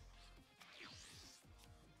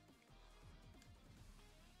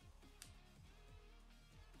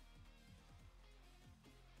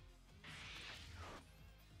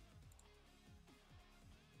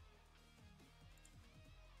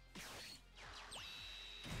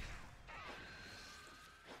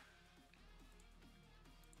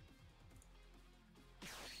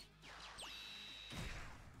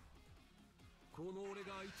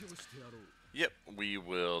 Yep, we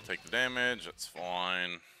will take the damage. That's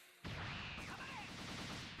fine.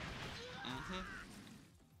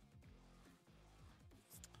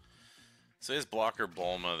 So his blocker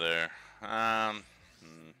Bulma there. I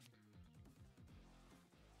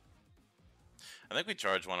think we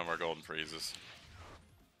charge one of our golden freezes.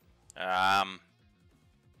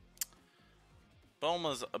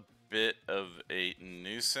 Bulma's a bit of a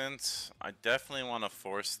nuisance. I definitely want to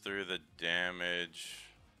force through the damage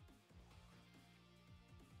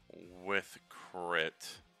with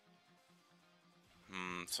crit.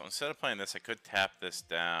 So instead of playing this, I could tap this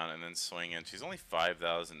down and then swing in. She's only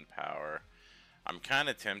 5,000 power. I'm kind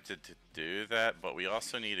of tempted to do that, but we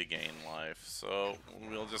also need to gain life. So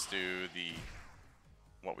we'll just do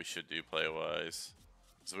what we should do play-wise.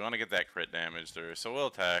 So we want to get that crit damage through. So we'll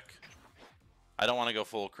attack. I don't want to go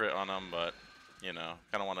full crit on him, but, you know,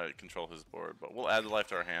 kind of want to control his board. But we'll add the life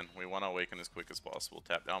to our hand. We want to awaken as quick as possible.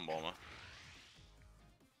 Tap down Bulma.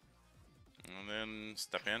 And then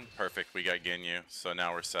step in. Perfect. We got Ginyu. So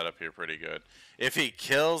now we're set up here pretty good. If he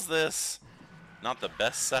kills this, not the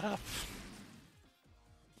best setup.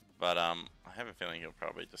 But I have a feeling he'll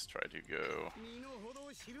probably just try to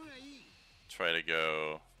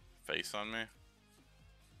go face on me.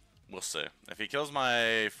 We'll see. If he kills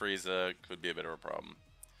my Frieza, could be a bit of a problem.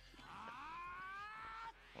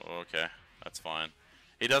 Okay, that's fine.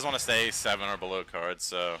 He does want to stay 7 or below cards,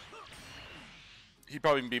 so he'd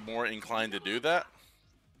probably be more inclined to do that.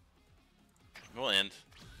 We'll end.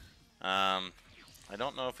 I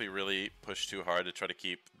don't know if we really push too hard to try to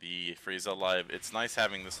keep the Frieza alive. It's nice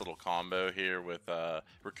having this little combo here with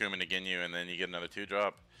Rikuma and Ginyu, and then you get another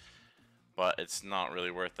 2-drop. But it's not really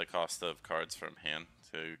worth the cost of cards from hand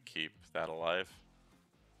to keep that alive.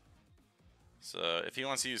 So if he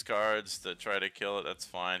wants to use cards to try to kill it, that's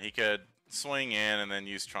fine. He could swing in and then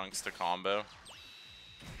use Trunks to combo.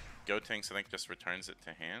 Gotenks, I think, just returns it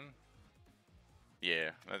to hand.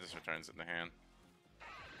 Yeah, that just returns it to hand.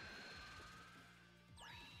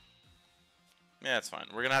 Yeah, that's fine.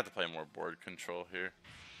 We're gonna have to play more board control here.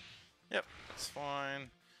 Yep, that's fine.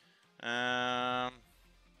 Yeah,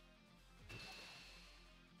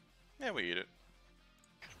 we eat it.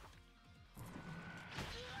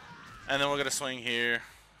 And then we're gonna swing here.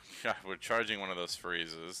 God, we're charging one of those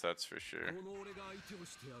freezes, that's for sure.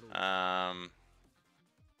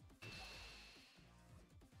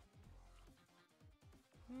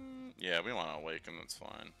 Yeah, we want to awaken, that's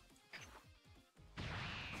fine.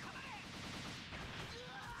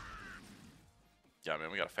 Yeah,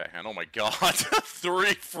 man, we got a fat hand. Oh my god,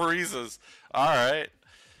 3 freezes. Alright.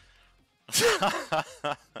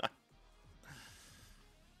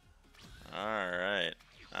 Alright.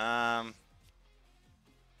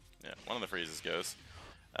 Yeah, one of the freezes goes.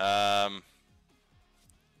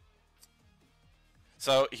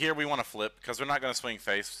 So here we want to flip, because we're not going to swing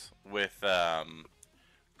face with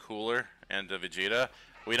Cooler and Vegeta.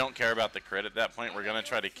 We don't care about the crit at that point. We're going to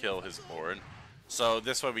try to kill his board. So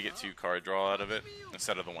this way we get 2 card draw out of it,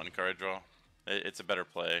 instead of the 1 card draw. It's a better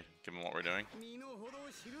play, given what we're doing.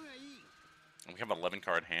 We have an 11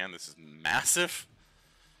 card hand. This is massive.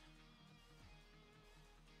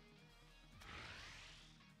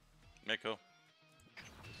 Yeah, cool.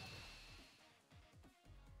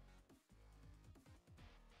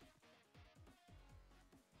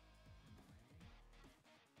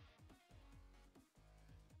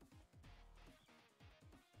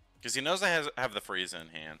 Because he knows I have the Frieza in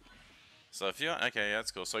hand. So if you... Okay, yeah,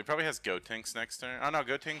 that's cool. So he probably has Gotenks next turn. Oh, no,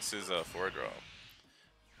 Gotenks is a 4-drop.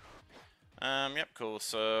 Yep, cool.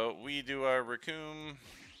 So we do our Raccoon.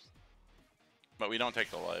 But we don't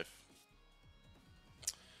take the life.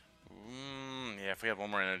 Yeah, if we had one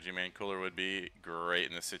more energy, man, Cooler would be great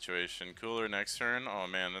in this situation. Cooler next turn. Oh,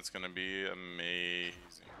 man, that's going to be amazing.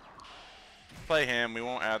 Play him. We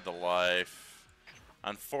won't add the life.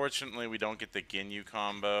 Unfortunately, we don't get the Ginyu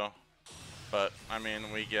combo. But, I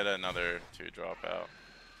mean, we get another 2-drop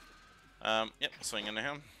out. Yep, swing into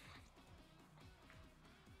him.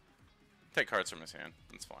 Take cards from his hand.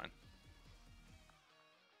 That's fine.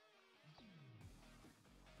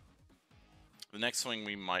 The next swing,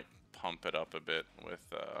 we might pump it up a bit with,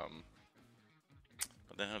 but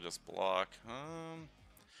then he'll just block.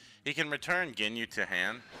 He can return Ginyu to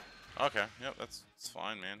hand. Okay, yep, that's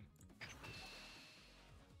fine, man.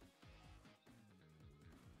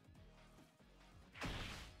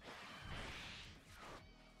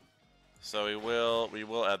 So we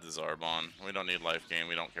will add the Zarbon. We don't need life gain.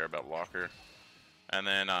 We don't care about blocker. And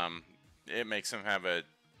then it makes him have a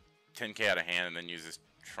 10k out of hand, and then uses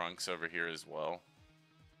Trunks over here as well.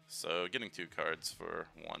 So getting 2 cards for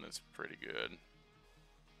 1 is pretty good.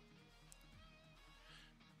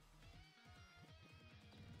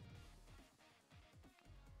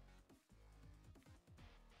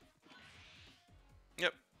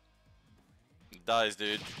 Yep. Dies,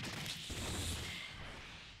 dude.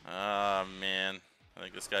 Ah, man. I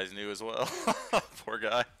think this guy's new as well. Poor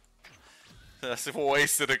guy. That's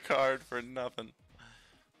wasted a card for nothing.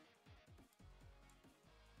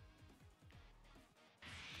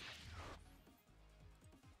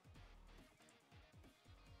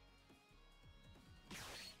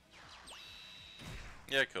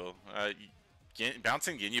 Yeah, cool.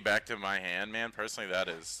 Bouncing Ginyu back to my hand, man, personally, that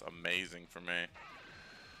is amazing for me.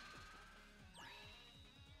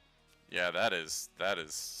 Yeah, that is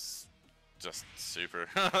just super.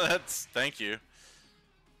 Thank you.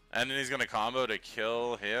 And then he's gonna combo to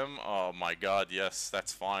kill him. Oh my god, yes,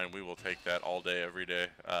 that's fine. We will take that all day, every day.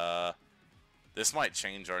 This might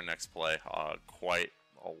change our next play quite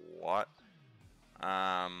a lot.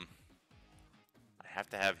 I have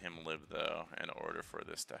to have him live though in order for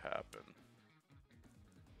this to happen.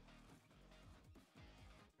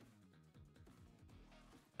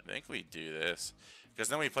 I think we do this because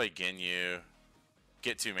then we play Ginyu,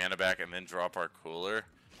 get 2 mana back, and then drop our Cooler.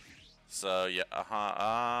 So yeah,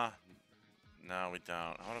 no, we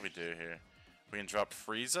don't. What do we do here? We can drop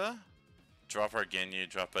Frieza, drop our Ginyu,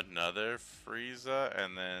 drop another Frieza,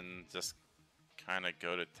 and then just kind of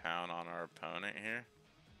go to town on our opponent here.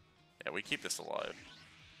 Yeah, we keep this alive.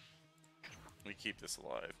 We keep this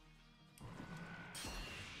alive.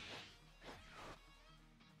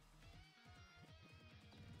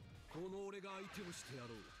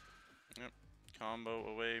 Yep, combo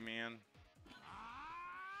away, man.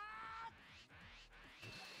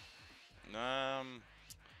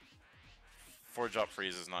 4-drop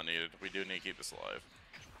freeze is not needed. We do need to keep this alive.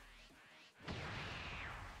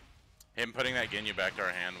 Him putting that Ginyu back to our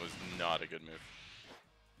hand was not a good move.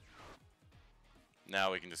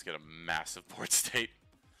 Now we can just get a massive board state.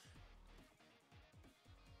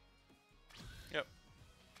 Yep.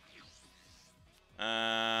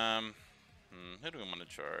 Who do we want to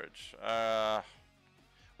charge?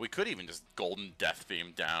 We could even just Golden Death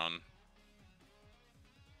Beam down.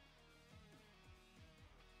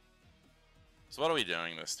 So what are we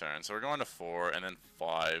doing this turn? So we're going to 4 and then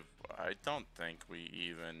 5. I don't think we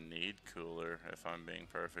even need Cooler, if I'm being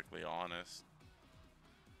perfectly honest.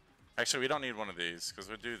 Actually, we don't need one of these, because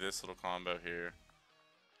we'll do this little combo here.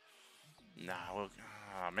 Nah, we'll...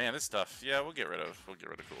 Oh, man, this stuff... Yeah, we'll get rid of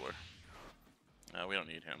Cooler. We don't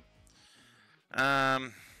need him.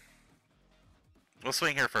 We'll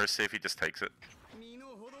swing here first, see if he just takes it.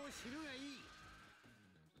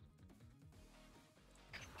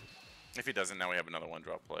 If he doesn't, now we have another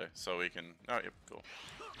 1-drop play, so we can... Oh, yep, cool.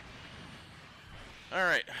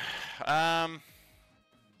 Alright.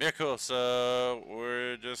 Yeah, cool, so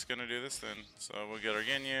we're just gonna do this then. So we'll get our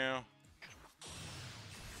Ginyu.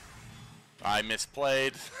 I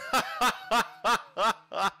misplayed.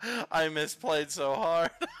 I misplayed so hard.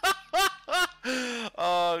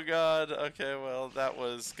 Oh god, okay, well, that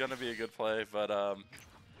was gonna be a good play, but,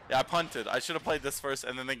 yeah, I punted. I should have played this first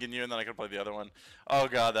and then the Ginyu, and then I could play the other one. Oh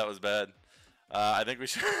god, that was bad. I think we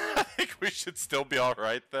should I think we should still be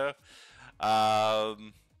alright though.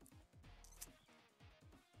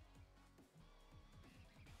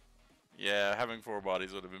 Yeah, having 4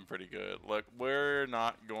 bodies would have been pretty good. Look, we're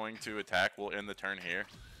not going to attack. We'll end the turn here.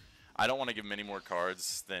 I don't want to give him any more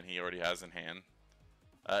cards than he already has in hand.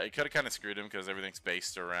 It could have kind of screwed him because everything's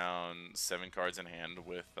based around 7 cards in hand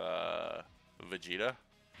with Vegeta.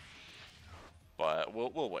 But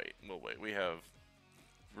we'll wait. We'll wait. We have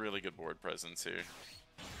really good board presence here.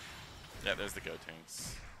 Yeah, there's the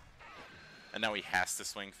Gotenks. And now he has to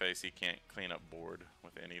swing face. He can't clean up board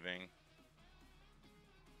with anything.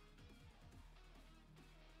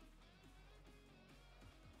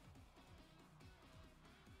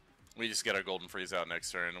 We just get our Golden Freeze out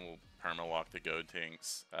next turn and we'll perma-lock the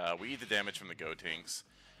Gotenks. We eat the damage from the Gotenks.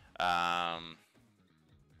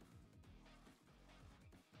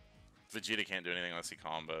 Vegeta can't do anything unless he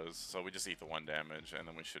combos, so we just eat the 1 damage and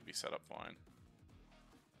then we should be set up fine.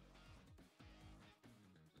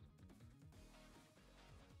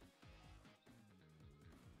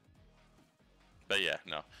 But yeah,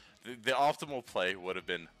 no. The optimal play would have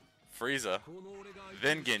been Frieza,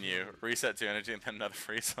 then Ginyu, reset 2 energy, and then another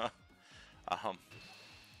Frieza. Yeah,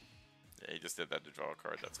 he just did that to draw a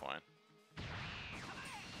card, that's fine.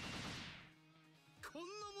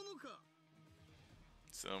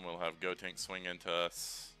 So then we'll have Gotenks swing into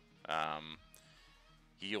us.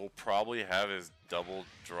 He'll probably have his double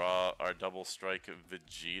draw, or double strike of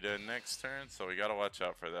Vegeta next turn, so we gotta watch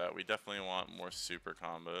out for that. We definitely want more super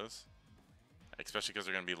combos. Especially because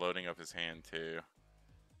they're gonna be loading up his hand too.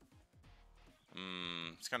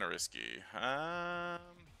 It's kind of risky. I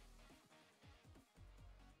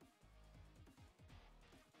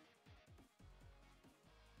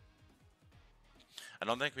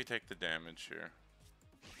don't think we take the damage here.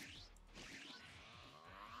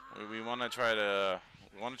 We want to try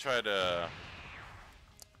to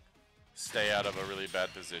stay out of a really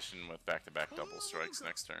bad position with back-to-back double strikes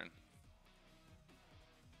next turn.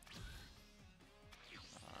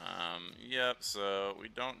 Yep, so we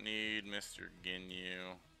don't need Mr.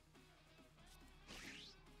 Ginyu.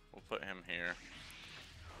 We'll put him here.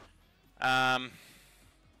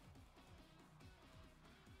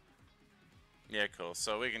 Yeah, cool.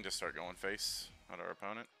 So we can just start going face at our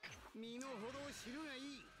opponent.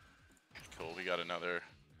 Cool, we got another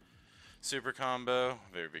super combo.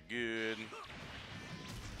 Very, very good.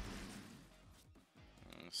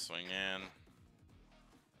 Swing in.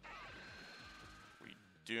 We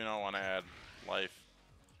do not want to add life.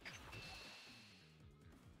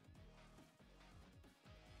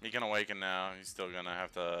 He can awaken now. He's still gonna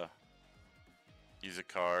have to use a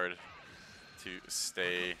card to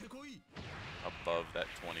stay above that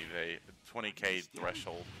 20k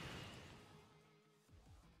threshold.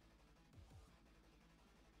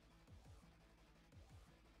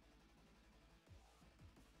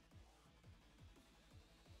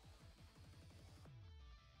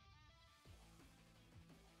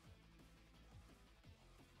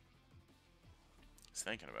 He's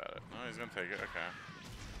thinking about it. No, he's gonna take it. Okay.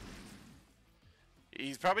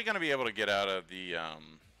 He's probably gonna be able to get out of the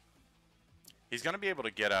he's gonna be able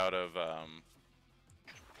to get out of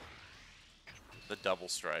the double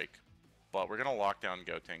strike, but we're gonna lock down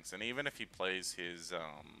Gotenks, and even if he plays his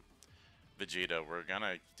Vegeta, we're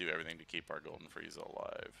gonna do everything to keep our Golden Frieza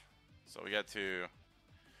alive. So we got two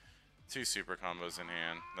super combos in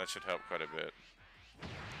hand. That should help quite a bit.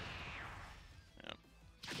 Yep.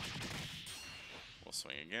 We'll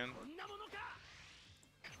swing again.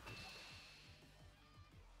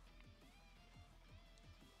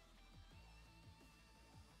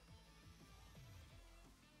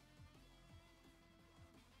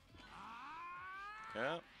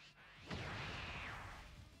 Yep.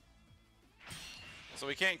 So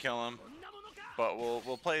we can't kill him, but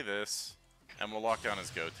we'll play this, and we'll lock down his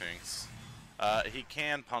Gotenks. He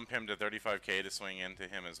can pump him to 35k to swing into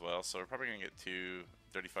him as well, so we're probably gonna get 2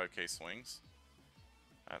 35k swings.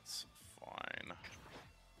 That's fine.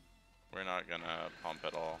 We're not gonna pump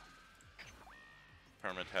at all.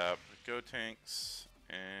 Permatap Gotenks,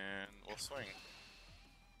 and we'll swing.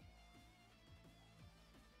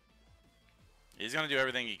 He's gonna do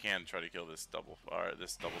everything he can to try to kill this double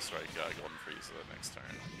strike Golden Frieza next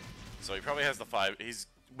turn. So he probably has the 5. He's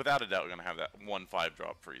without a doubt gonna have that 1/5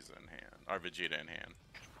 drop Frieza in hand, or Vegeta in hand.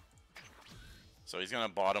 So he's gonna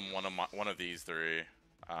bottom one of these 3.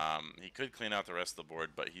 He could clean out the rest of the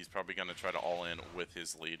board, but he's probably gonna try to all in with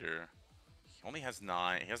his leader. He only has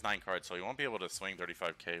 9. He has 9 cards, so he won't be able to swing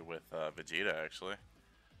 35k with Vegeta actually.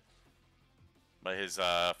 But his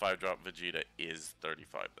 5-drop Vegeta is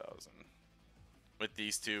 35,000. With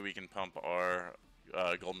these 2, we can pump our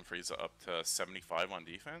Golden Frieza up to 75 on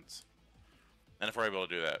defense. And if we're able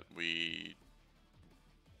to do that, we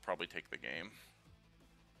probably take the game.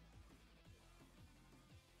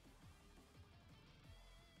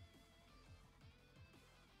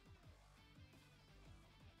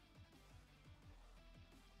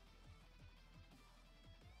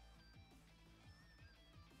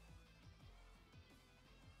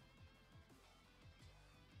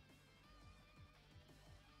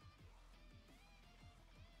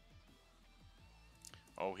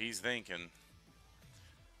 Oh, he's thinking.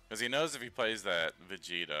 Because he knows if he plays that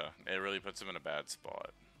Vegeta, it really puts him in a bad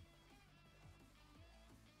spot.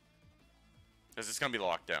 Because it's going to be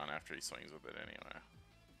locked down after he swings with it anyway.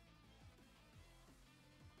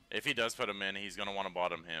 If he does put him in, he's going to want to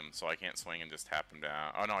bottom him, so I can't swing and just tap him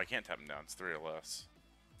down. Oh no, I can't tap him down. It's 3 or less.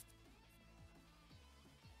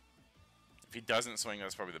 If he doesn't swing,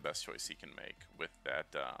 that's probably the best choice he can make with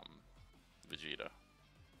that Vegeta.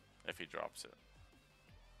 If he drops it.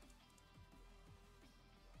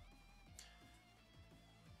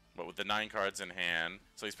 But with the 9 cards in hand,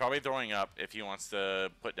 so he's probably throwing up if he wants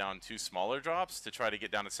to put down 2 smaller drops to try to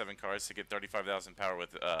get down to 7 cards to get 35,000 power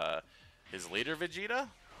with his leader Vegeta.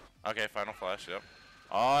 Okay, Final Flash, yep.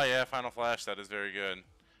 Oh yeah, Final Flash, that is very good.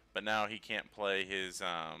 But now he can't play his,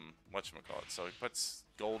 whatchamacallit. So he puts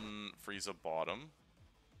Golden Frieza bottom.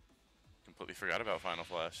 Completely forgot about Final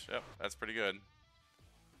Flash. Yep, that's pretty good.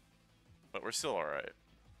 But we're still alright.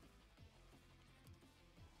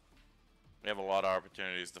 We have a lot of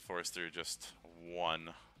opportunities to force through just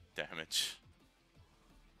 1 damage.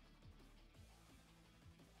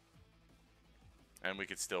 And we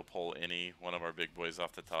could still pull any one of our big boys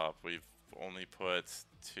off the top. We've only put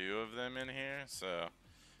 2 of them in here, so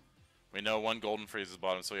we know 1 Golden Frieza is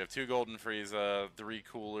bottom. So we have 2 Golden Frieza, 3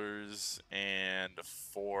 Coolers, and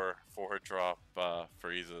 4 drop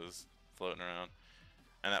Friezas floating around.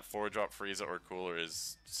 And that 4 drop Frieza or Cooler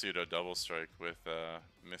is pseudo double strike with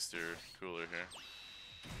Mr. Cooler here.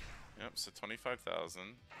 Yep, so 25,000.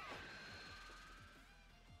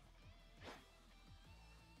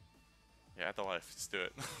 Yeah, at the life, let's do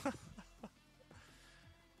it.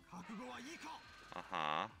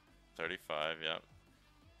 Uh-huh. 35, yep.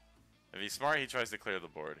 If he's smart, he tries to clear the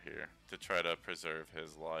board here to try to preserve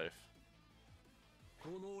his life.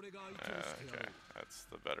 Okay, that's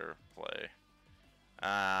the better play.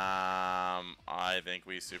 I think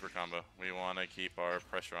we super combo. We want to keep our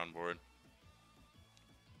pressure on board.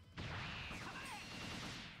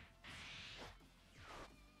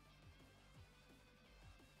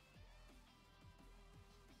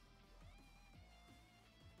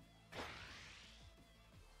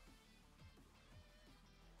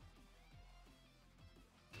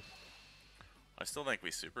 I still think we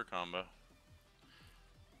super combo.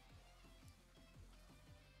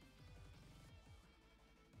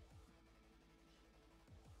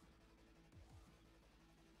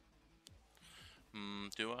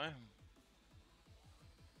 Do I?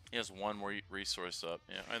 He has 1 more resource up.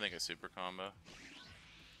 Yeah, I think a super combo.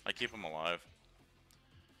 I keep him alive.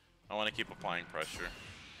 I want to keep applying pressure.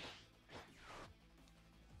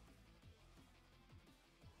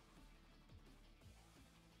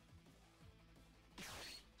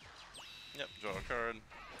 Yep, draw a card.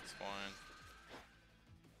 It's fine.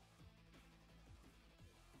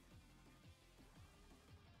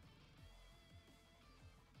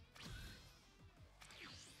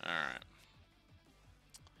 Alright.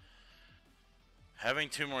 Having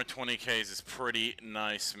 2 more 20Ks is pretty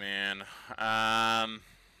nice, man.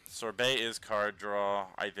 Sorbet is card draw.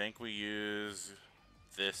 I think we use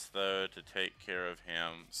this, though, to take care of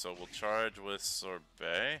him. So we'll charge with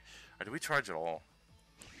Sorbet. Or do we charge at all?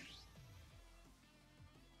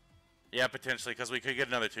 Yeah, potentially, because we could get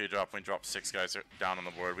another 2 drop when we drop 6 guys down on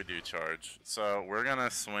the board. We do charge. So we're going to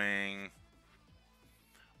swing...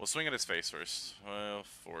 We'll swing at his face first. We'll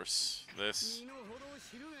force this.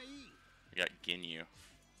 We got Ginyu.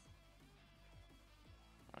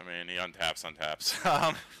 I mean, he untaps.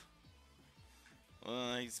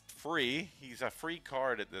 He's free. He's a free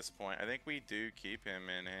card at this point. I think we do keep him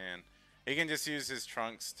in hand. He can just use his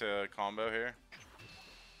Trunks to combo here.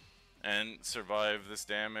 And survive this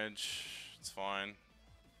damage. It's fine.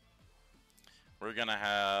 We're gonna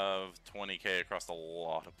have 20k across a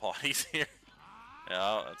lot of bodies here.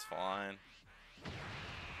 Yeah, that's fine.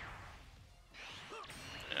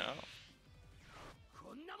 Yeah.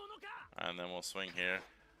 And then we'll swing here.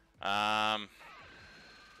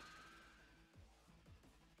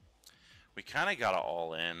 We kind of got it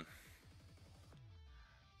all in.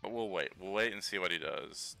 But we'll wait. We'll wait and see what he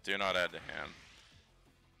does. Do not add to hand.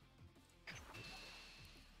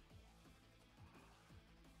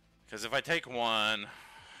 Because if I take 1...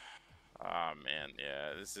 Ah, man,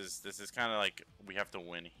 yeah, this is kind of like we have to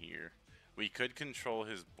win here. We could control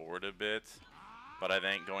his board a bit, but I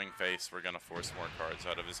think going face, we're going to force more cards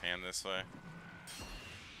out of his hand this way.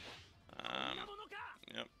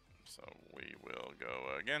 Yep, so we will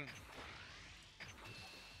go again.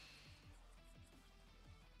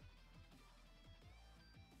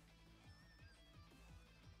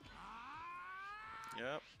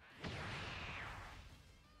 Yep.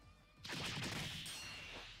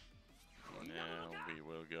 Now we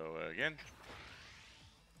will go again.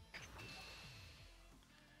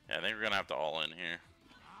 Yeah, I think we're gonna have to all in here.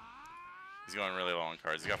 He's going really low on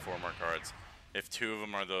cards. He's got 4 more cards. If 2 of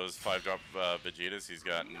them are those 5-drop Vegetas, he's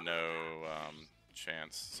got no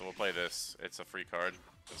chance. So we'll play this. It's a free card,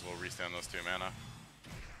 because we'll restand those 2 mana.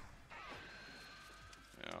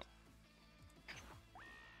 Yeah.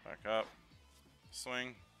 Back up.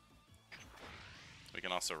 Swing. We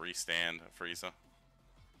can also restand Frieza.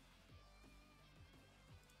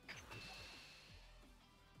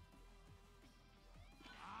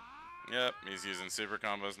 Yep, he's using super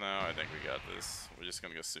combos now. I think we got this. We're just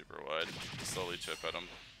gonna go super wide. Slowly chip at him.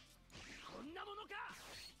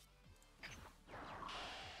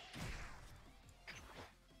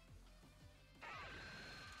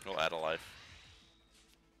 We'll add a life.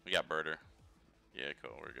 We got Birder. Yeah,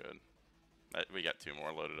 cool, we're good. We got 2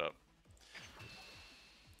 more loaded up.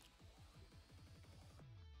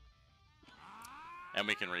 And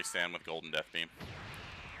we can restand with Golden Death Beam.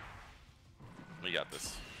 We got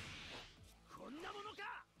this.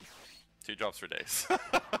 2 drops for days.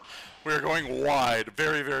 We're going wide,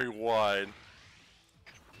 very, very wide.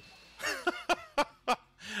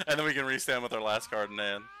 And then we can restand with our last card in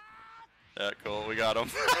hand. Yeah, cool, we got him.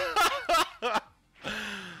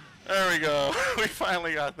 There we go. We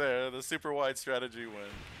finally got there. The super wide strategy win.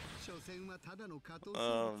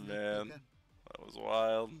 Oh man, that was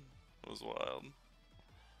wild. That was wild.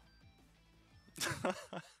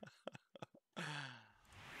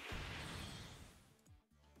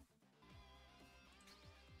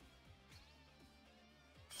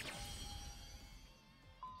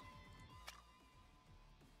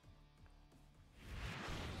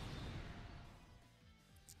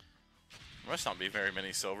 Must not be very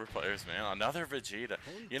many silver players, man. Another Vegeta.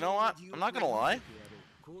 You know what? I'm not gonna lie.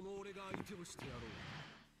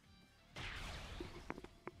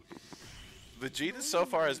 Vegeta so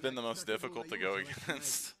far has been the most difficult to go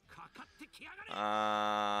against.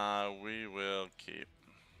 We will keep.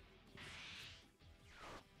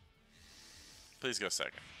 Please go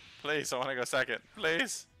second. Please, I want to go second.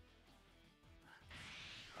 Please.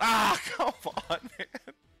 Ah, come on, man.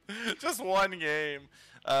 Just one game.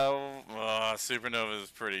 Supernova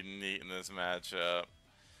is pretty neat in this matchup.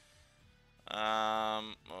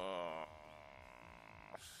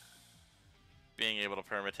 Being able to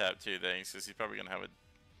permatap 2 things, because he's probably going to have a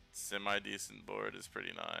semi-decent board, is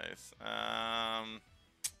pretty nice.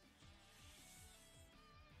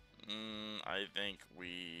 I think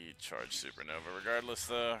we charge Supernova regardless,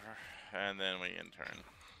 though, and then we in-turn.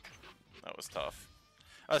 That was tough.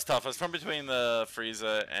 That was tough. I was from between the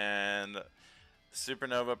Frieza and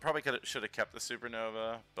Supernova. Probably should have kept the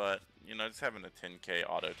Supernova, but, you know, just having a 10k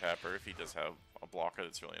auto-tapper, if he does have a blocker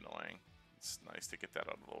that's really annoying, it's nice to get that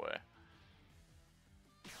out of the way.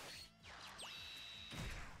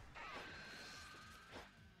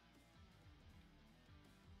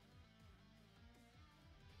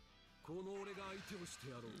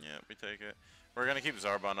 Yeah, we take it. We're going to keep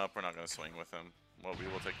Zarbon up. We're not going to swing with him. Well, we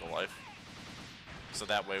will take the life. So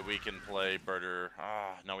that way we can play Birder.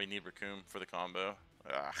 Ah, no, we need Raccoon for the combo.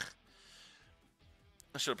 Ah.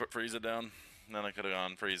 I should have put Frieza down. Then I could have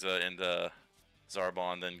gone Frieza into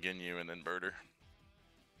Zarbon, then Ginyu, and then Birder.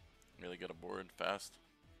 Really get a board fast.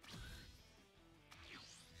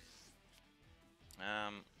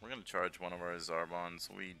 We're going to charge one of our Zarbons.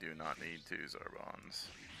 We do not need 2 Zarbons.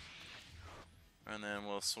 And then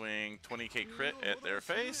we'll swing 20k crit at their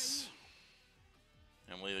face.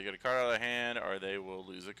 And we'll either get a card out of the hand, or they will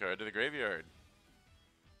lose a card to the graveyard.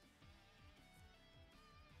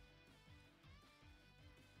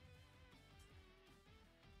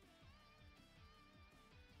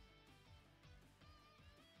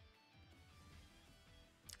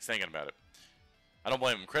 He's thinking about it. I don't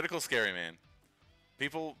blame him. Critical's scary, man.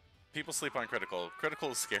 People sleep on Critical. Critical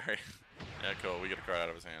is scary. Yeah, cool. We get a card out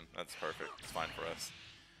of his hand. That's perfect. It's fine for us.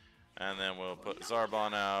 And then we'll put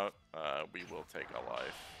Zarbon out. We will take a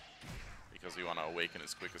life, because we want to awaken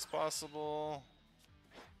as quick as possible.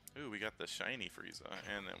 Ooh, we got the shiny Frieza,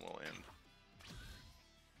 and then we'll end.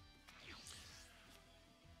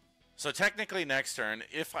 So technically next turn,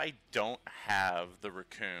 if I don't have the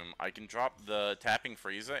Raccoon, I can drop the tapping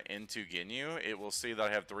Frieza into Ginyu. It will see that I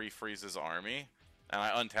have 3 Frieza's army, and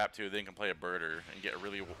I untap 2, then can play a Birder and get a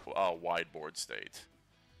really wide board state.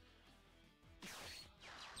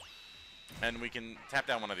 And we can tap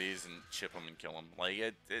down one of these and chip him and kill him.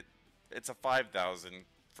 Like, it's a 5,000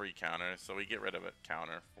 free counter, so we get rid of it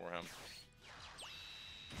counter for him.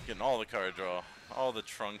 Getting all the card draw, all the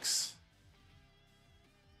trunks.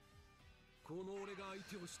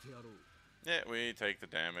 Yeah, we take the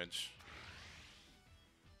damage.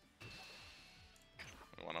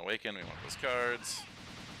 Awaken, we want those cards.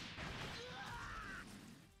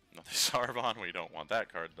 Another Zarbon, we don't want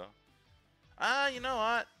that card though. Ah, you know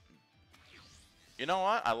what? You know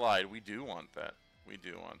what? I lied. We do want that. We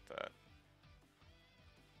do want that.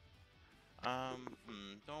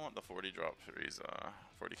 Don't want the 40 drop Frieza.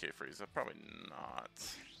 40k Frieza. Probably not.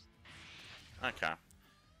 Okay.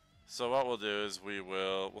 So what we'll do is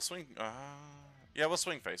we'll swing. Yeah, we'll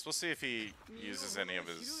swing face. We'll see if he uses any of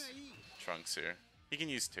his trunks here. He can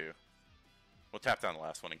use 2. We'll tap down the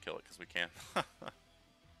last one and kill it because we can.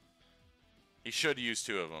 He should use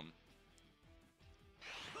 2 of them.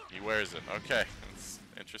 He wears it. Okay, that's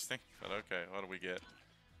interesting, but okay. What do we get?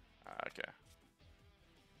 Okay.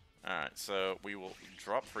 Alright, so we will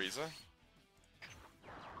drop Frieza.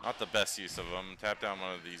 Not the best use of them. Tap down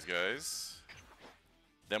one of these guys.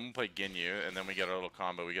 Then we'll play Ginyu, and then we get our little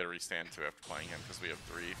combo. We get a restand 2 after playing him, because we have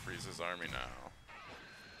 3 Frieza's army now.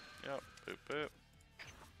 Yep, boop boop.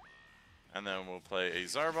 And then we'll play a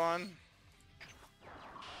Zarbon.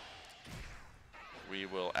 We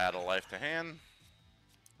will add a life to hand.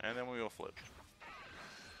 And then we will flip.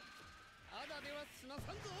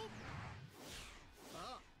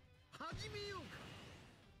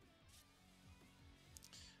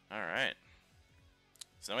 Alright.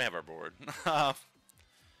 So now we have our board.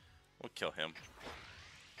 We'll kill him.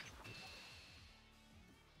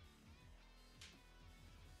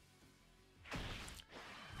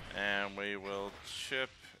 And we will chip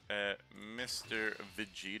at Mr.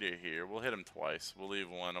 Vegeta here. We'll hit him twice. We'll leave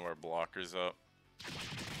one of our blockers up.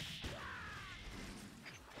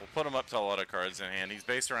 We'll put him up to a lot of cards in hand. He's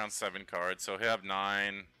based around 7 cards, so he'll have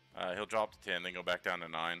 9. He'll drop to 10, then go back down to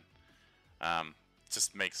 9.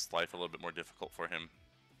 Just makes life a little bit more difficult for him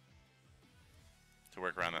to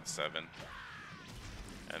work around that 7.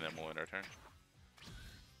 And then we'll end our turn.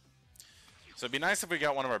 So it'd be nice if we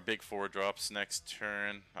got one of our big 4 drops next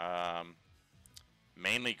turn.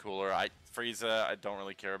 Mainly Cooler. Frieza, I don't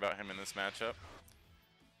really care about him in this matchup.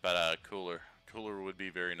 But Cooler. Cooler would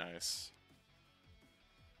be very nice.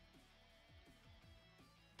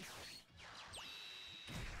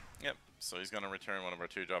 Yep, so he's going to return one of our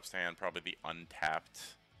 2 drops to hand, probably the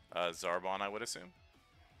untapped Zarbon, I would assume.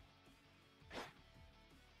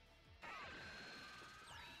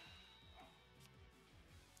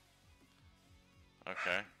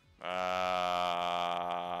 Okay.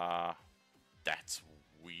 That's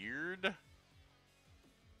weird.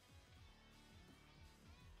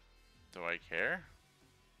 Do I care?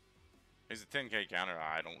 He's a 10k counter.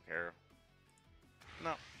 I don't care.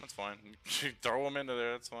 No, that's fine. Throw him into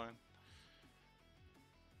there, that's fine.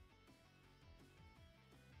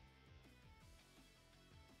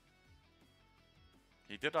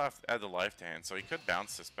 He did add the life to hand, so he could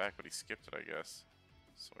bounce this back, but he skipped it, I guess.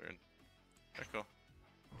 It's weird. Okay, cool.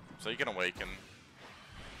 So you can awaken.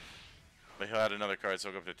 But he'll add another card, so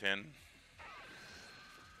he'll go up to 10.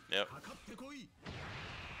 Yep.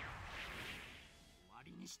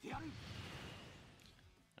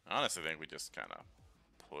 I honestly think we just kind of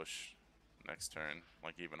push next turn,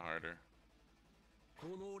 like even harder.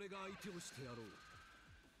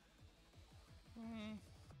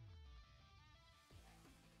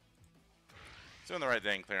 Doing the right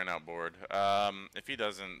thing, clearing out board. If he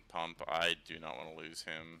doesn't pump, I do not want to lose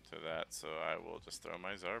him to that, so I will just throw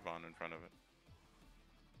my Zarbon in front of it.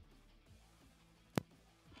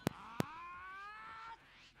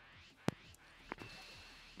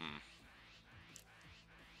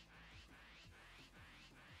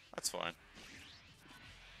 That's fine.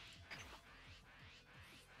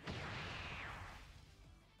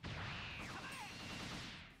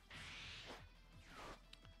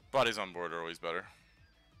 Bodies on board are always better.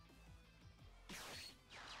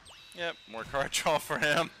 Yep, more card draw for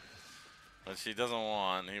him. Which he doesn't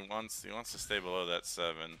want. He wants to stay below that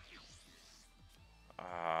 7.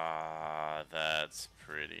 That's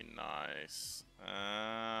pretty nice.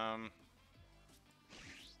 I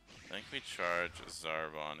think we charge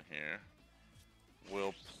Zarbon here.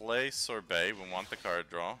 We'll play Sorbet. We want the card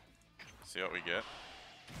draw. See what we get.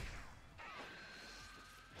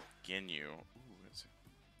 Ginyu.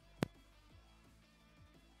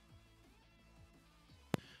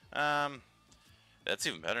 That's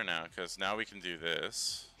even better now, because now we can do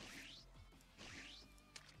this.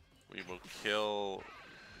 We will kill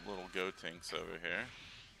little Gotenks over here.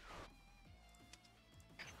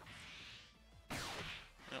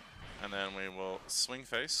 Yep. And then we will swing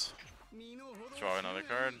face. Draw another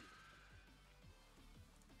card.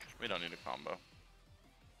 We don't need a combo.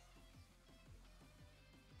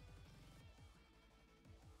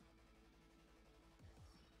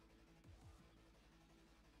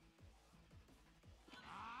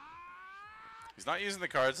 He's not using the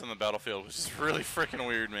cards on the battlefield, which is really freaking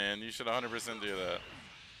weird, man. You should 100% do that.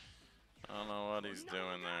 I don't know what he's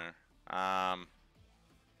doing there.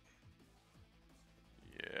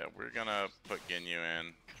 Yeah, we're gonna put Ginyu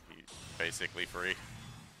in. He's basically free.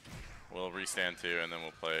 We'll restand 2, and then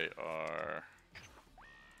we'll play our...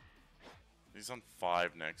 He's on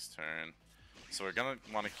 5 next turn. So we're gonna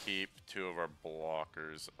want to keep 2 of our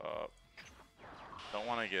blockers up. Don't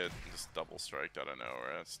want to get just double striked out of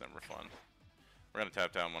nowhere. That's never fun. We're gonna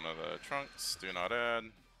tap down one of the trunks. Do not add.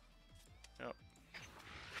 Yep.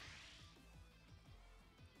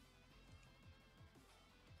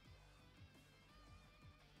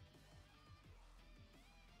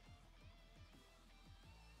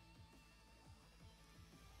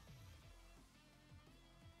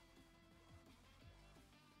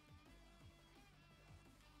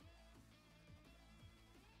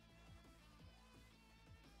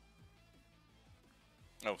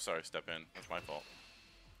 Oh, sorry, step in. That's my fault.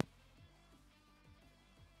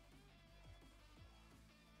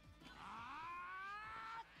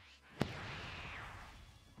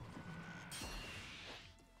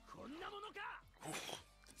 Ooh,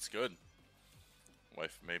 it's good.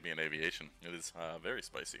 Wife made me an aviation. It is very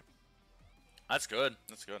spicy. That's good.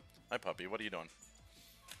 That's good. Hi, puppy. What are you doing?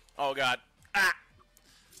 Oh, God. Ah!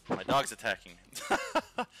 My dog's attacking.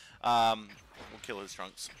 We'll kill his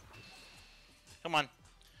trunks. Come on.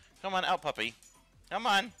 Come on out, puppy. Come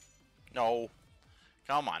on. No.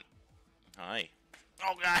 Come on. Hi.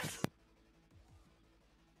 Oh, God.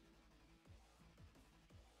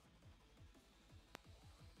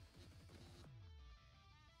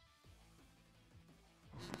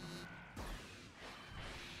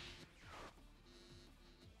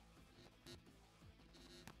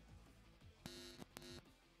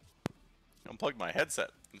 Unplugged my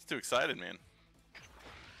headset. It's too excited, man.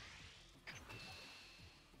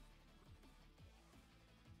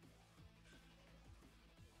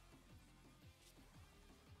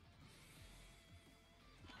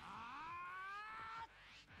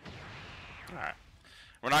 Alright.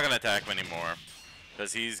 We're not gonna attack him anymore.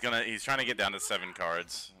 Because he's trying to get down to 7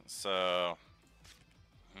 cards. So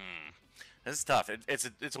this is tough.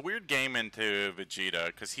 It's a weird game into Vegeta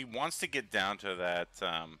because he wants to get down to that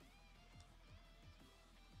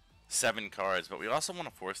 7 cards, but we also want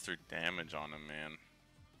to force through damage on him, man.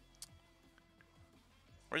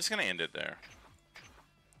 We're just gonna end it there.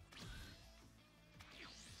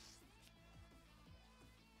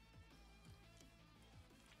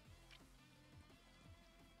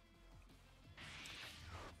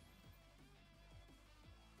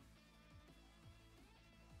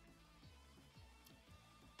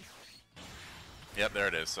 Yep, there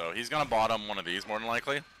it is. So he's gonna bottom one of these more than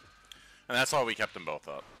likely, and that's why we kept them both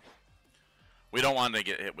up. We don't want him to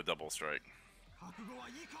get hit with double strike.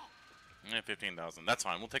 Yeah, 15,000. That's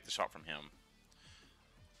fine. We'll take the shot from him.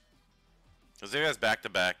 Because if he has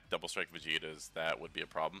back-to-back double strike Vegetas, that would be a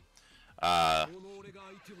problem. Yeah,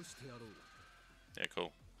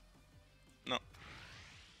 cool. No.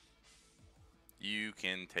 You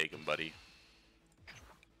can take him, buddy.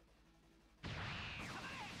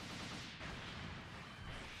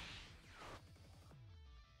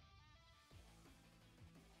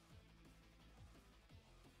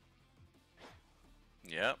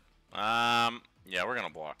 Yep. Yeah, we're gonna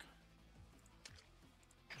block.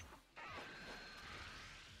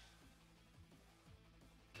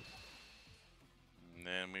 And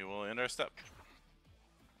then we will end our step.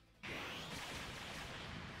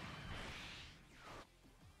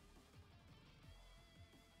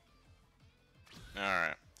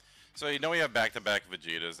 Alright. So you know we have back-to-back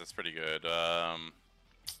Vegetas, that's pretty good.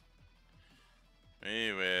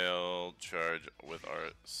 We will charge with our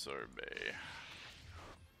sorbet.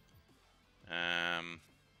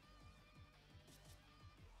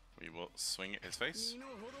 We will swing at his face.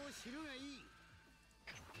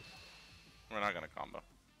 We're not gonna combo.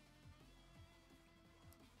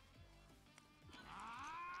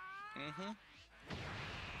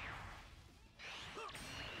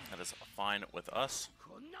 That is fine with us.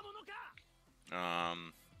 We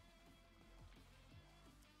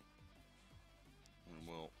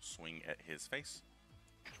will swing at his face.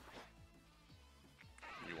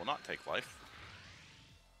 We will not take life.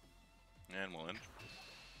 And we'll end.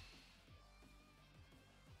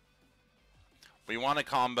 We want to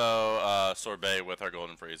combo Sorbet with our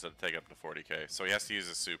Golden Freeze to take up to 40k. So he has to use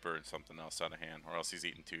a super and something else out of hand, or else he's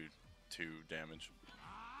eating 2 damage.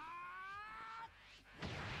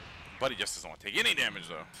 But he just doesn't want to take any damage,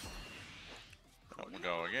 though. So we'll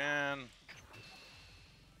go again.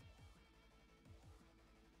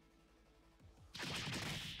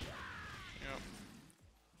 Yep.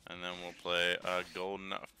 And then we'll play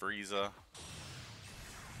Golden Frieza.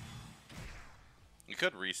 We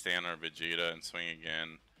could restand our Vegeta and swing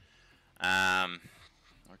again.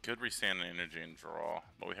 We could restand an energy and draw,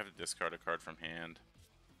 but we have to discard a card from hand.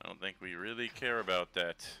 I don't think we really care about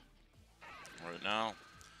that right now.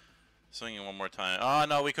 Swinging one more time. Oh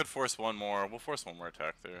no, we could force one more. We'll force one more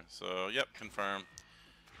attack there. So, yep, confirm.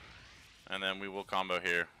 And then we will combo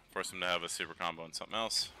here. Force him to have a super combo and something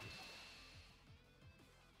else.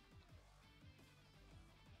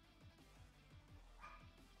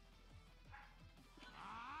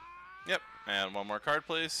 Yep, and one more card,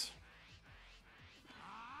 please.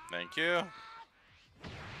 Thank you.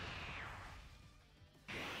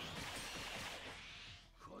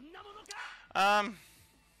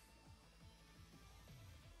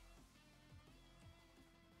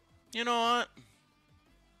 You know what?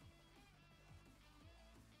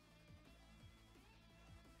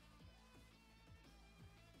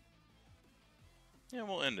 Yeah,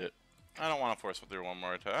 we'll end it. I don't want to force through one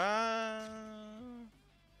more attack.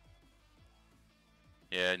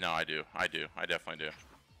 Yeah, no, I do. I definitely do.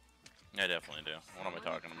 I definitely do. What am I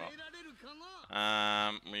talking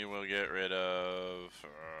about? We will get rid of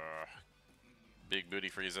Big Booty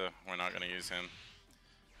Frieza. We're not going to use him.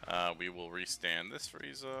 We will restand this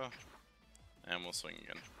Frieza, and we'll swing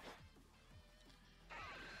again.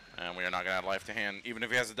 And we are not going to add life to hand. Even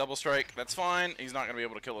if he has a double strike, that's fine. He's not going to be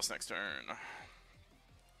able to kill us next turn.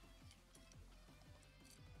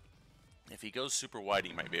 If he goes super wide,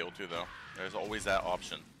 he might be able to, though. There's always that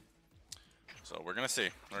option. So we're going to see.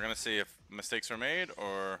 We're going to see if mistakes are made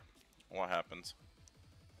or what happens.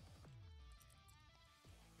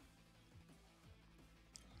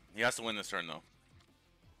 He has to win this turn, though.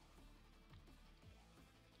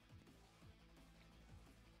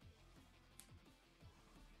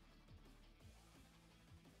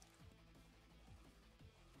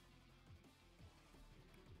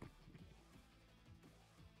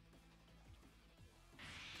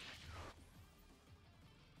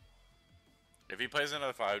 If he plays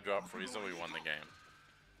another 5-drop Frieza, we won the game.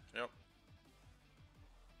 Yep.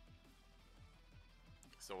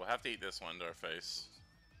 So we'll have to eat this one to our face.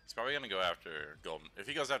 He's probably going to go after Golden. If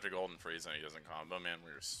he goes after Golden Frieza and he doesn't combo, man,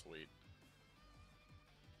 we're sweet.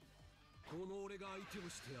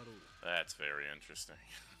 That's very interesting.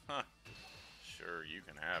 Sure, you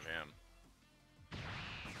can have him.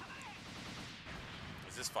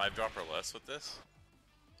 Is this 5-drop or less with this?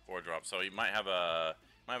 4-drop. So he might have a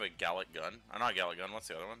Gallic Gun. Oh, not Gallic Gun. What's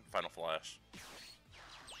the other one? Final Flash.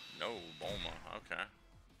 No, Bulma. Okay.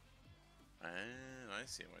 I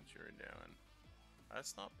see what you're doing.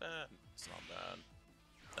 That's not bad. It's not bad.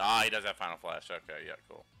 Ah, he does have Final Flash. Okay, yeah,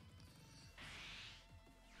 cool.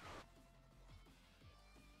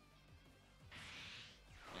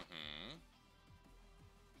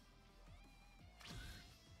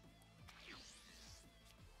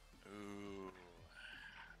 Ooh.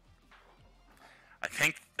 I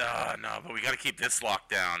think, no, but we gotta keep this locked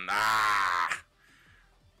down. Ah!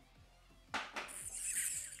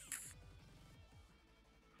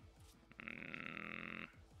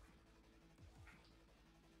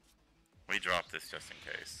 We drop this just in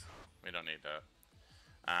case. We don't need that.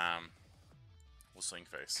 We'll swing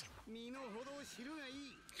face.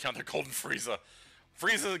 Counter Golden Frieza.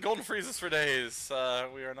 Golden Frieza's for days.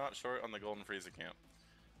 We are not short on the Golden Frieza camp.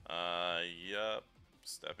 Yup.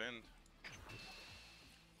 Step in.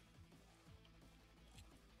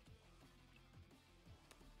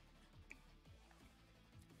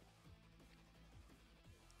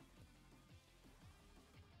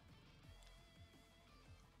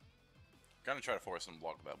 Gonna try to force him to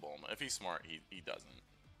block that Bulma. If he's smart, he doesn't.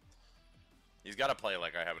 He's got to play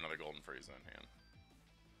like I have another Golden Frieza in hand.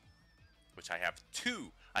 Which I have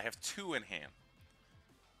two. I have two in hand.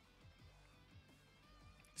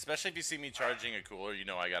 Especially if you see me charging a cooler, you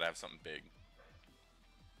know I gotta have something big.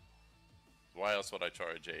 Why else would I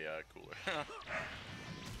charge a cooler?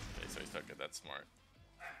 Okay, so he's not good, that's smart.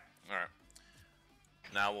 Alright.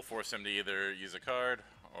 Now we'll force him to either use a card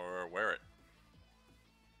or wear it.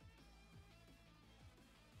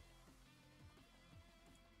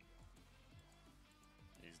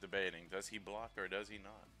 He's debating. Does he block or does he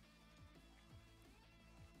not?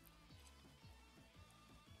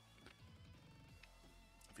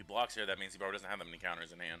 If he blocks here, that means he probably doesn't have that many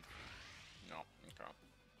counters in hand. No. Okay.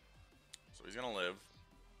 So he's gonna live.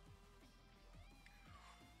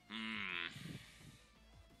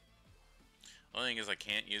 Only thing is I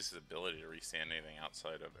can't use his ability to restand anything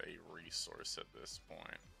outside of a resource at this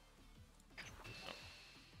point. Oh.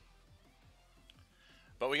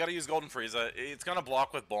 But we gotta use Golden Frieza. It's gonna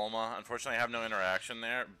block with Bulma. Unfortunately, I have no interaction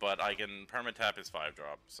there, but I can perma-tap his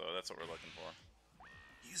 5-drop, so that's what we're looking for.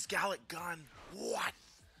 Use Gallic Gun! What?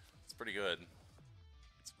 It's pretty good.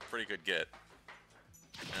 It's a pretty good get.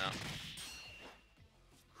 Yeah.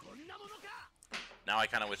 Now I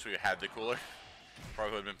kinda wish we had the cooler.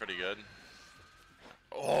 Probably would've been pretty good.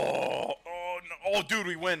 Oh! Oh, no! Oh, dude,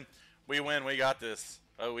 we win! We win, we got this.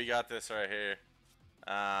 Oh, we got this right here.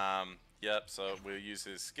 Yep, so we'll use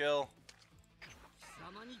his skill.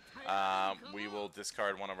 We will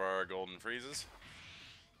discard one of our Golden Freezes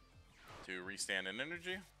to restand in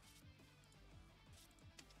energy.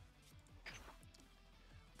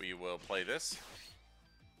 We will play this.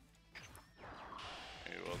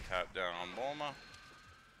 We will tap down on Bulma.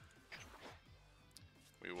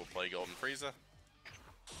 We will play Golden Frieza.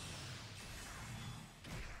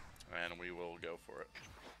 And we will go for it.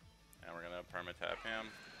 And we're gonna perma-tap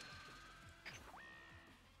him.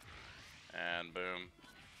 And boom.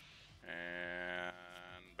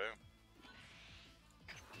 And boom.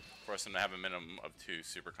 Force him to have a minimum of 2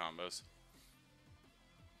 super combos.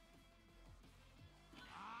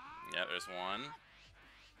 Yeah, there's one.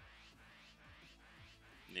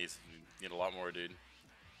 Need a lot more, dude.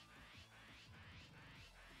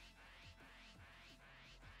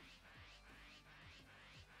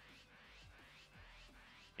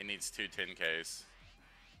 He needs 2 10Ks.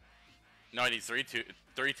 No, he needs 3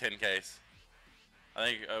 10Ks. I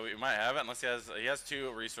think we might have it, unless he has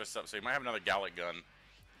 2 resources up, so he might have another Gallic Gun.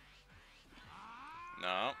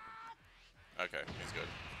 No. Okay, he's good.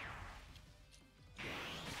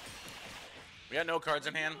 We got no cards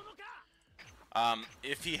in hand.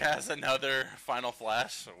 If he has another Final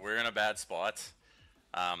Flash, we're in a bad spot.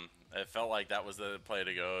 It felt like that was the play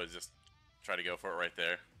to go, is just try to go for it right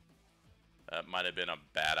there. That might have been a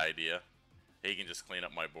bad idea. He can just clean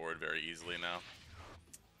up my board very easily now.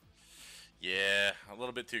 Yeah, a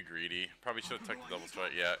little bit too greedy. Probably should have took the double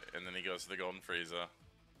strike. Yeah, and then he goes to the Golden Frieza.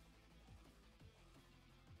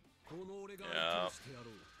 Yeah.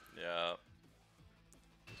 Yeah.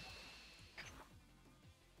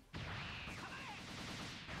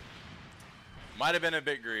 Might have been a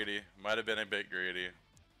bit greedy. Might have been a bit greedy.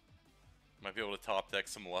 Might be able to top deck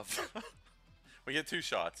some love. We get 2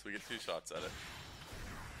 shots. We get 2 shots at it.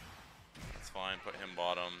 That's fine. Put him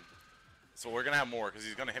bottom. So we're gonna have more because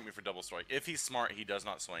he's gonna hit me for double strike. If he's smart, he does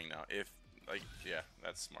not swing now. If like, yeah,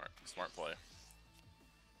 that's smart. Smart play.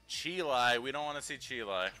 Chi-Lai. We don't want to see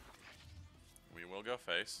Chi-Lai. We will go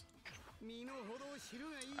face.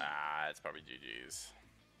 Ah, it's probably GG's.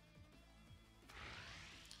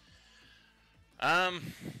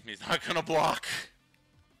 He's not gonna block.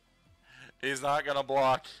 He's not gonna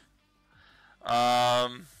block.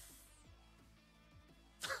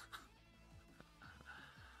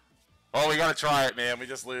 Oh, we gotta try it, man. We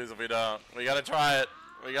just lose if we don't. We gotta try it.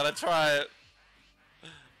 We gotta try it.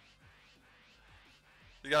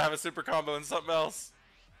 You gotta have a super combo and something else.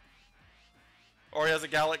 Or he has a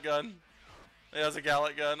Gallic Gun. He has a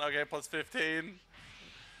Gallic Gun. Okay, plus 15.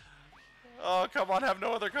 Oh, come on. Have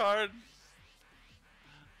no other card.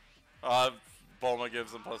 Bulma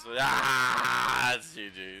gives him plus 15. Ah, it's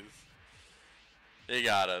GG's. He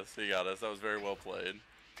got us. He got us. That was very well played.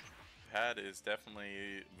 Pad is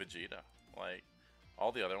definitely Vegeta. Like,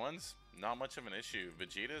 all the other ones, not much of an issue.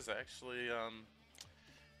 Vegeta's actually,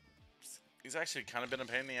 he's actually kind of been a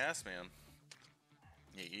pain in the ass, man.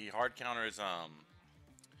 He hard counters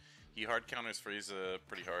Frieza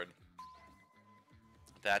pretty hard.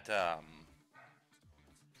 That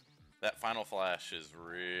Final Flash is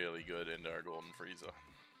really good into our Golden Frieza.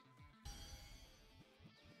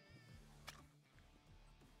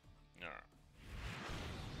 Alright.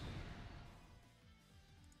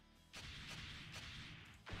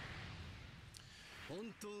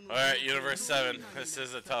 Alright, Universe 7. This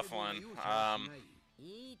is a tough one. I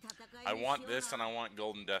want this and I want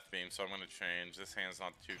Golden Death Beam, so I'm going to change. This hand's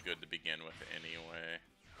not too good to begin with anyway.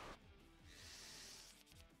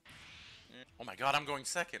 Oh my god, I'm going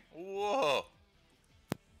second. Whoa!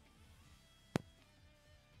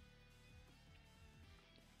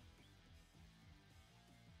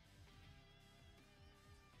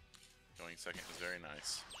 Going second is very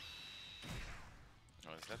nice.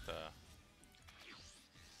 Oh, is that the...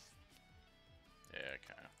 Yeah,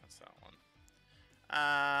 okay, that's that one.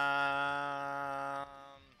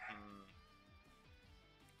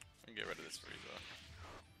 Let me get rid of this Frieza.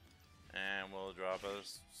 And we'll drop a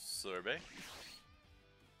Sorbet.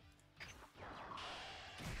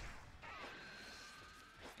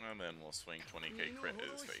 And then we'll swing 20k crit at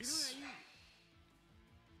his face.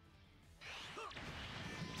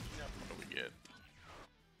 Yep, what do we get?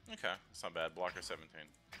 Okay, That's not bad. Blocker 17.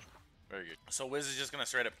 Very good. So Wiz is just gonna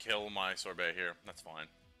straight up kill my Sorbet here. That's fine.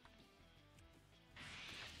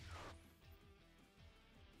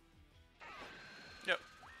 Yep.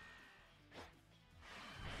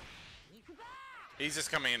 He's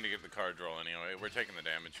just coming in to get the card draw anyway. We're taking the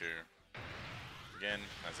damage here. Again,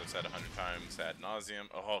 as I've said 100 times ad nauseum.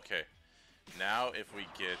 Oh, okay. Now if we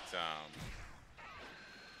get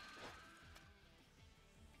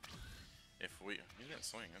he didn't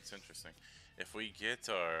swing, that's interesting. If we get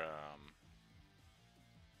our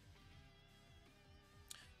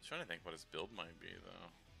trying to think what his build might be though.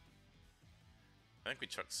 I think we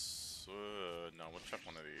chuck no, we'll chuck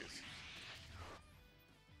one of these.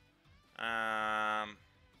 Yeah,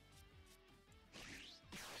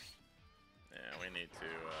 we need to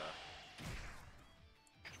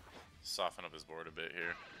soften up his board a bit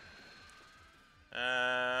here.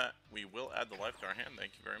 We will add the life to our hand,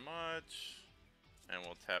 thank you very much. And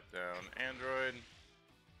we'll tap down Android.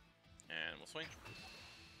 And we'll swing.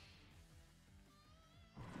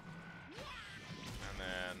 And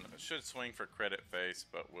then should swing for credit face,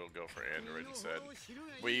 but we'll go for Android instead.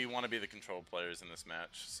 We want to be the control players in this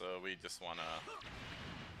match, so we just want to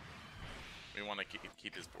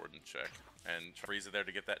keep his board in check. And Frieza there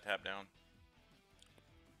to get that tap down.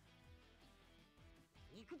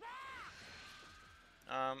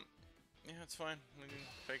 Yeah, it's fine. We can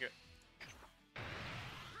take it.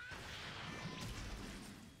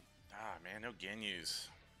 Ah, man, no Genyus.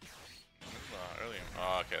 Early.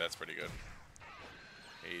 Oh, okay, that's pretty good.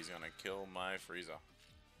 He's gonna kill my Frieza.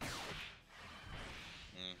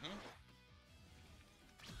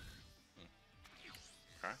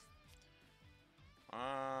 Okay.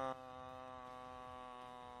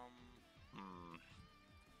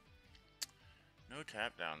 No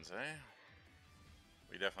tap downs, eh?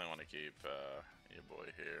 We definitely want to keep your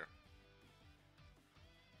boy here.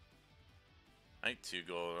 I think 2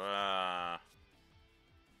 gold.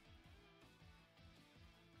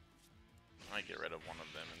 Might get rid of one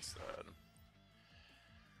of them instead.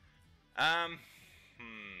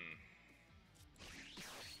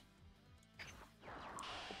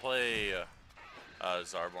 We'll play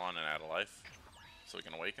Zarbon and add a life, so we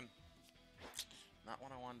can awaken. Not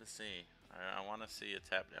what I wanted to see. I want to see a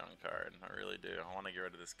tap down card. I really do. I want to get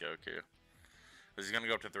rid of this Goku. Because he's going to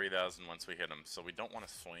go up to 3,000 once we hit him, so we don't want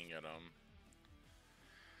to swing at him.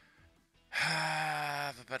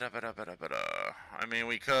 I mean,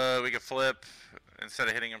 we could flip instead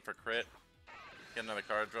of hitting him for crit. Get another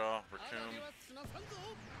card draw. Raccoon.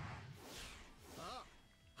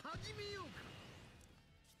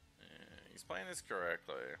 Yeah, he's playing this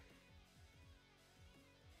correctly.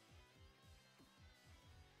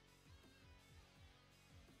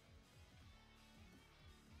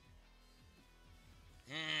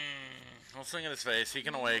 I'll swing at his face. He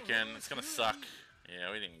can awaken. It's gonna suck.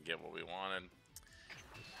 Yeah, we didn't get what we wanted.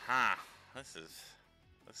 Huh. This is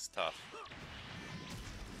tough.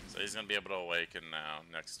 So he's gonna be able to awaken now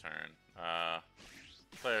next turn.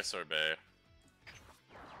 Player Sorbet.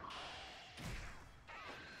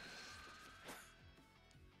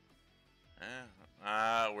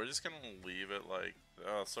 We're just gonna leave it like.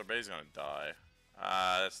 Oh, Sorbet's gonna die.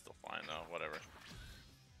 That's still fine though. Whatever.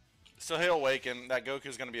 So he'll awaken. That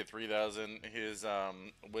Goku's gonna be at 3,000. His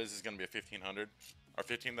Wiz is gonna be at 1,500 or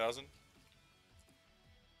 15,000.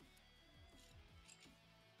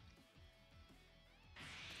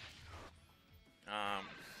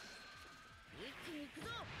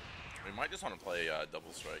 We might just want to play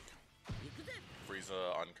double strike.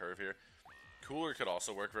 Frieza on curve here. Cooler could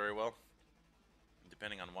also work very well,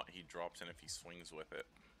 depending on what he drops and if he swings with it.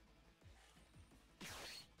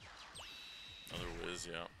 Another Wiz,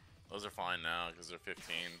 yeah. Those are fine now because they're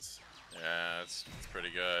 15s. Yeah, it's pretty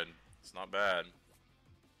good. It's not bad.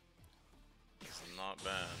 It's not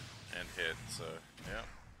bad. And hit, so yeah.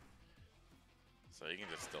 So you can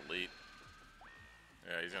just delete.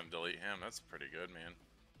 Yeah, he's gonna delete him. That's pretty good, man.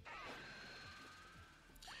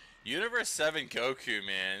 Universe 7 Goku,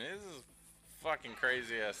 man. This is a fucking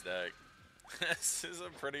crazy ass deck. This is a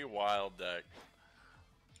pretty wild deck.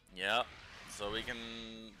 Yep. So we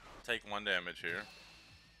can take 1 damage here.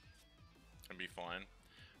 And be fine.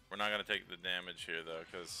 We're not gonna take the damage here though,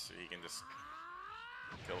 because he can just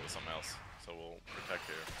kill it with something else. So we'll protect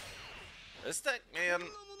here. This deck,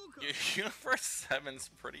 man, Universe 7's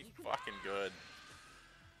pretty fucking good.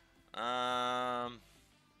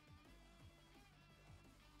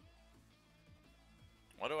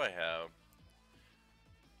 What do I have?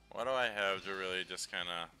 What do I have to really just kind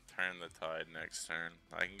of turn the tide next turn?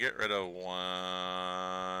 I can get rid of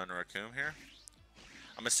 1 Raccoon here.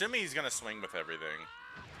 I'm assuming he's gonna swing with everything.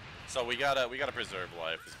 So we gotta preserve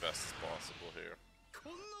life as best as possible here.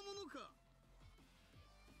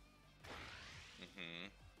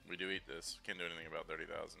 We do eat this. Can't do anything about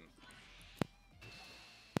 30,000.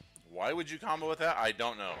 Why would you combo with that? I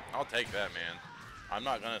don't know. I'll take that, man. I'm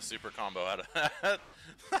not gonna super combo out of that.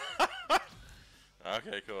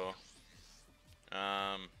 Okay, cool.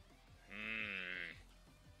 I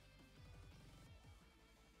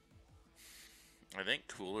think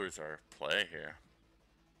Cooler's our play here.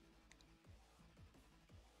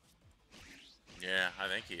 Yeah, I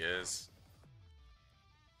think he is.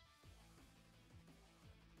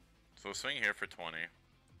 So we'll swing here for 20.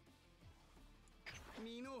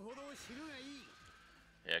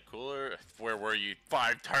 Yeah, Cooler. Where were you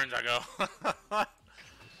 5 turns ago? Yeah,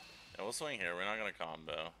 we'll swing here. We're not gonna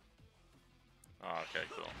combo. Oh, okay,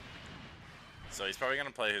 cool. So he's probably gonna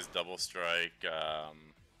play his double strike.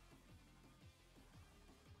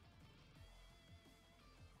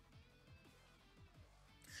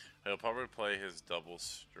 He'll probably play his double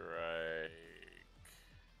strike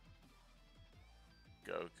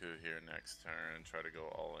Goku here next turn and try to go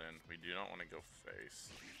all in. We do not want to go face.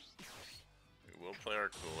 We will play our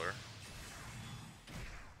Cooler.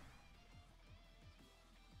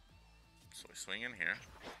 So we swing in here.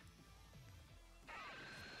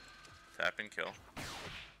 Tap and kill.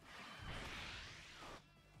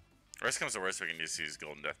 Worst comes to worst, we can just use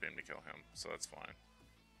Golden Death Beam to kill him, so that's fine.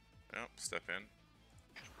 Yep, step in.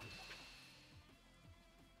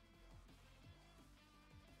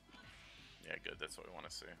 Yeah, good, that's what we want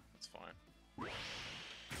to see. That's fine.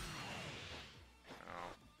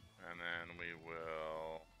 Oh, and then we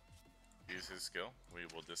will use his skill. We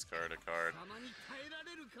will discard a card.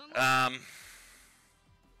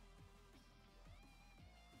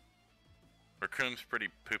 Raccoon's pretty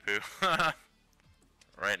poo-poo.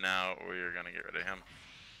 Right now, we're gonna get rid of him.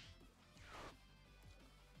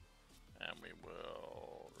 And we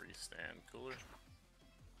will restand Cooler.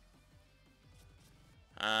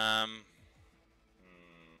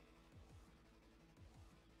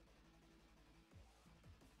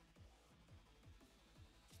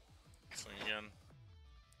 Swing again.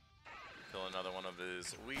 Kill another one of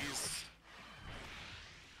his Wheeze.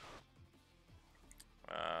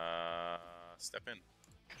 Step in.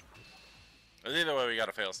 But either way, we got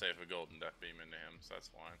a failsafe with Golden Death Beam into him, so that's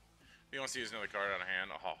fine. If he wants to use another card out of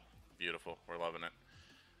hand, oh, beautiful. We're loving it.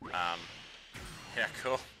 Yeah,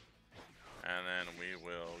 cool. And then we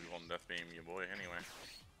will Golden Death Beam you boy anyway.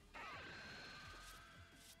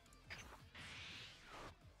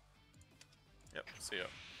 Yep, see ya.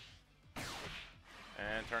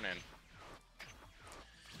 And turn in.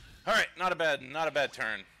 Alright, not a bad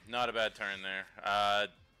turn. Not a bad turn there.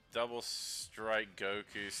 Double strike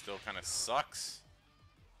Goku still kind of sucks.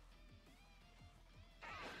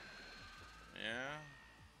 Yeah.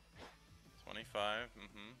 25,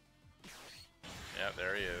 Yeah,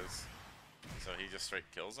 there he is. So he just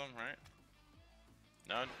straight kills him, right?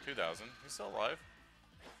 No, 2,000. He's still alive.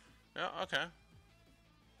 Yeah, okay.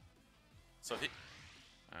 So he...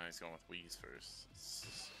 Oh, he's going with Wheeze first.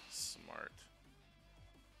 Smart.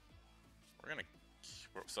 We're gonna...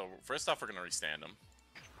 So, first off, we're gonna restand him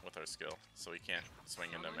with our skill, so he can't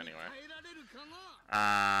swing into him anyway.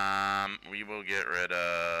 We will get rid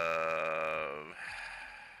of...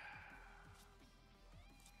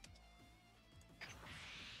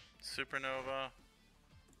 Supernova.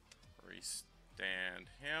 Restand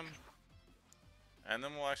him. And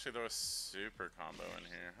then we'll actually throw a super combo in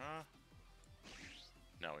here, huh?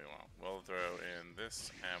 No, we won't. We'll throw in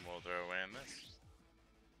this, and we'll throw in this.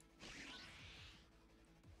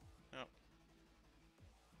 Nope.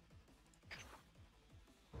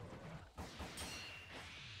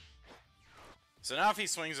 So now if he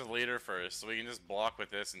swings a leader first, so we can just block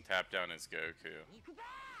with this and tap down his Goku.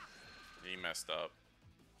 He messed up.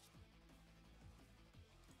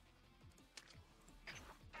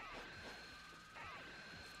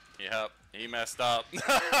 Yep, he messed up.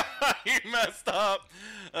 He messed up.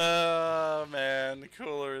 Oh man,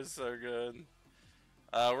 Cooler is so good.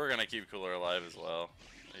 We're gonna keep Cooler alive as well.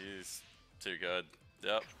 He's too good.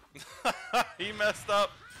 Yep. He messed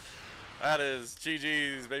up. That is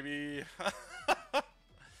GG's, baby.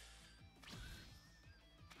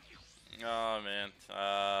 Oh man.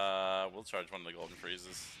 We'll charge one of the golden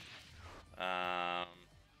freezes.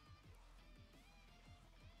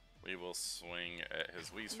 We will swing at his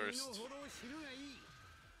Wheeze first.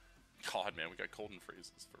 God, man, we got golden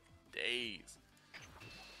freezes for days.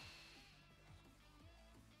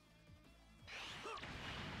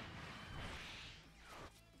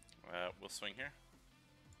 We'll swing here.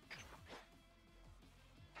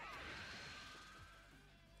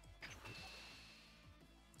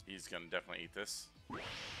 he's gonna definitely eat this. And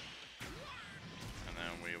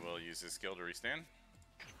then we will use his skill to restand.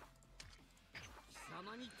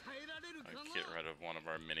 Get rid of one of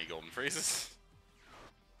our mini golden freezes.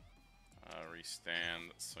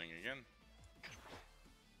 Restand, swing again.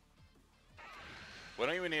 We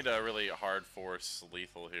don't even need a really hard force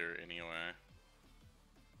lethal here anyway.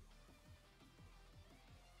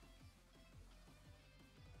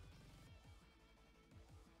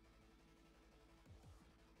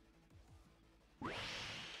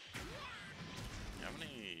 How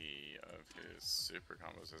many of his super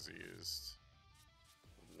combos has he used?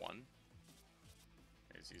 One?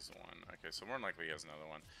 He's used one. Okay, so more than likely he has another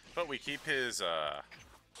one. But we keep his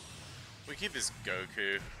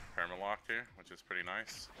Goku permalocked here, which is pretty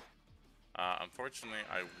nice. Unfortunately,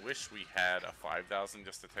 I wish we had a 5,000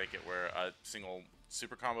 just to take it where a single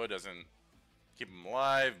super combo doesn't keep him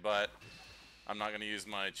alive, but I'm not going to use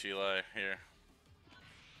my Chile here.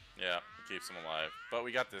 Yeah, it keeps him alive. But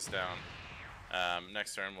we got this down.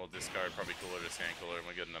 Next turn we'll discard probably Cooler to Sand Cooler and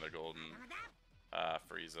we'll get another golden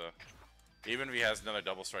Frieza. Even if he has another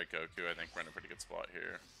double strike Goku, I think we're in a pretty good spot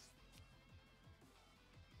here.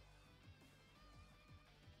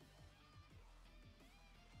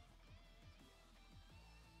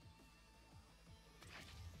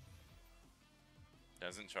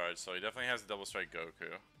 Doesn't charge, so he definitely has a double strike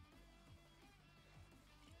Goku.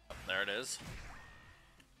 There it is.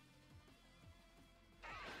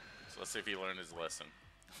 So let's see if he learned his lesson.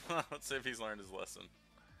 Let's see if he's learned his lesson.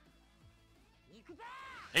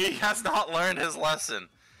 He has not learned his lesson.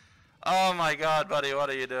 Oh my god, buddy, what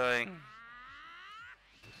are you doing?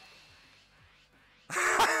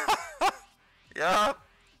 Yup.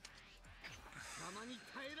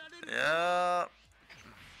 Yup.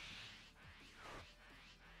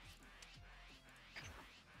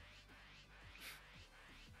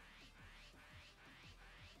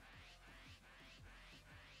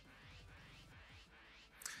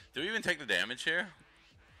 Do we even take the damage here?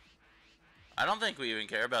 I don't think we even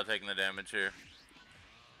care about taking the damage here.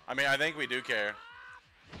 I mean, I think we do care.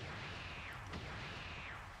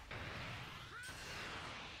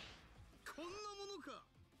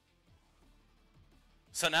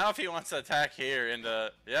 So now if he wants to attack here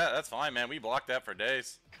into... Yeah, that's fine, man. We blocked that for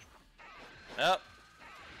days. Yep.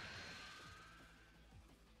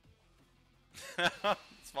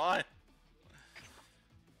 It's fine.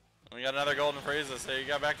 We got another golden Frieza, so you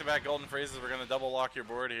got back-to-back golden Friezas. We're going to double lock your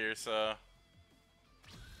board here, so...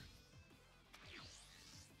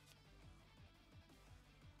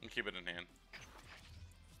 And keep it in hand.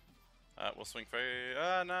 We'll swing for...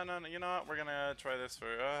 no, you know what? We're going to try this for...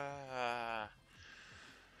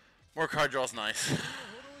 more card draw's nice.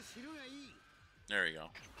 There we go.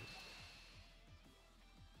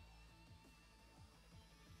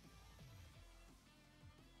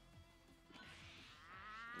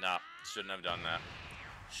 No, shouldn't have done that.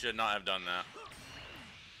 Should not have done that.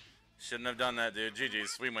 Shouldn't have done that, dude.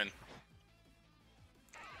 GG's, we win.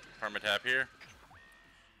 Permatap here.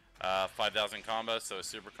 5,000 combo, so a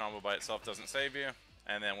super combo by itself doesn't save you.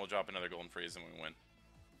 And then we'll drop another golden freeze and we win.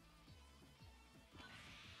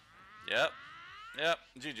 Yep,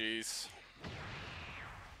 GG's.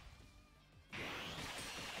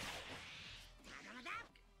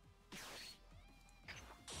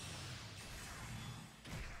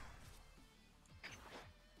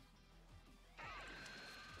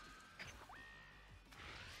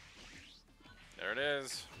 There it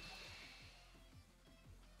is.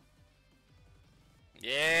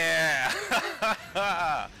 Yeah!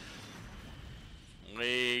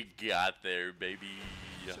 We got there, baby.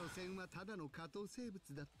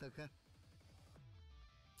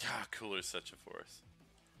 Ah, Cooler's such a force.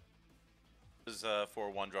 This is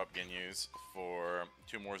for 1-drop Ginyus for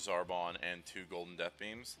 2 more Zarbon and 2 Golden Death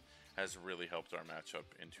Beams. Has really helped our matchup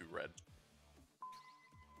into red.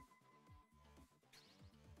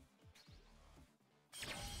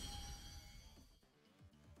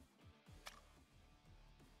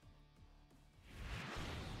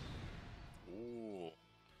 Ooh.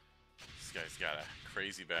 This guy's got a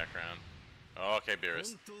crazy background. Oh, okay,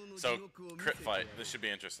 Beerus. So, crit fight. This should be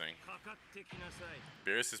interesting.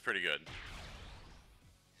 Beerus is pretty good.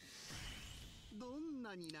 We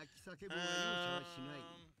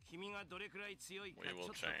will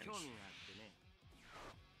change.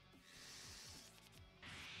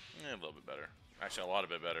 A little bit better. Actually, a lot of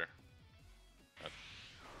bit better.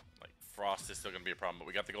 Like, Frost is still going to be a problem, but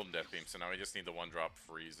we got the Golden Death Beam, so now we just need the 1-drop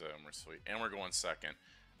Frieza, and we're sweet. And we're going second.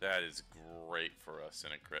 That is great for us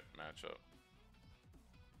in a crit matchup.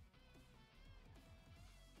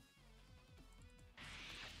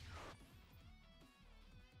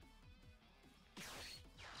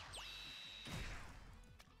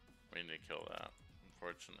 can't kill that.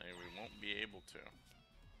 Unfortunately, we won't be able to.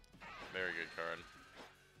 Very good card.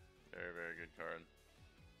 Very, very good card.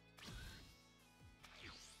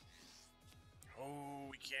 Oh,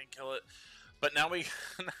 we can't kill it. But now we...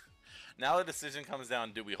 now the decision comes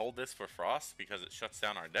down, do we hold this for Frost because it shuts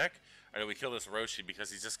down our deck? Or do we kill this Roshi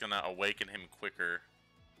because he's just going to awaken him quicker?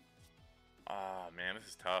 Oh, man, this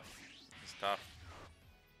is tough. This is tough.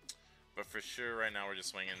 But for sure, right now, we're just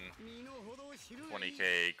swinging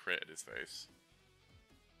 20k crit at his face.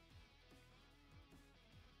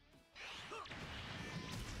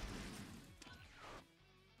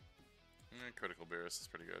 Critical Beerus is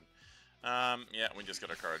pretty good. Yeah, we just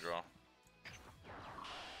got a card draw.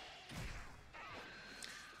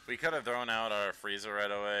 We could have thrown out our Frieza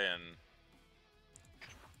right away and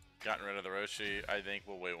gotten rid of the Roshi. I think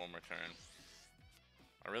we'll wait one more turn.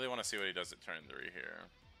 I really want to see what he does at turn 3 here.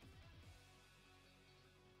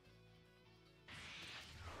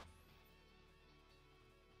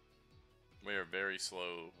 We are very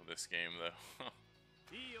slow this game, though.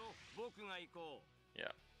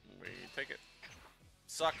 Yeah, we take it.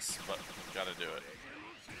 Sucks, but gotta do it.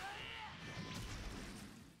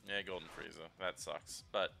 Yeah, Golden Frieza. That sucks,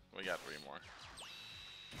 but we got 3 more.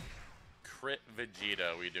 Crit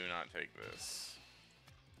Vegeta. We do not take this.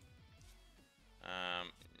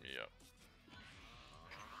 Yep.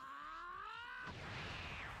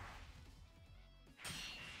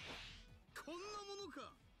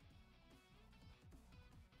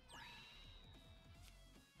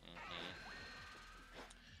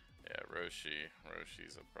 Yeah,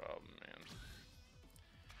 Roshi's a problem,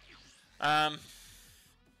 man.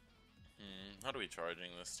 How do we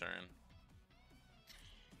charging this turn?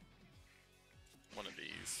 One of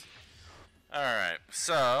these. Alright,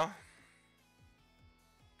 so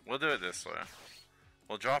we'll do it this way.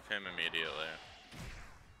 We'll drop him immediately.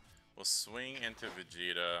 We'll swing into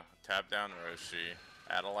Vegeta, tap down Roshi,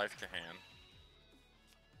 add a life to hand.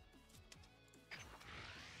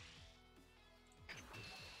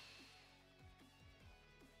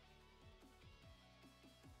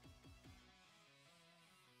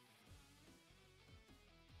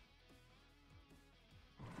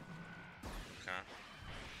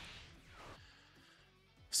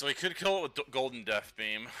 So we could kill it with Golden Death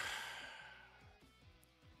Beam.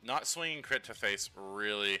 Not swinging crit to face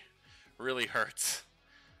really, really hurts.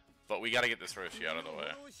 But we gotta get this Roshi out of the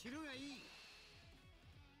way.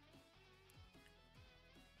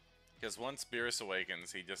 Because once Beerus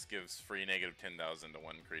awakens, he just gives free negative 10,000 to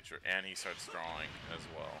one creature, and he starts drawing as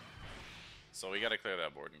well. So we gotta clear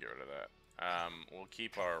that board and get rid of that. We'll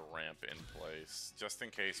keep our ramp in place, just in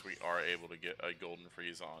case we are able to get a Golden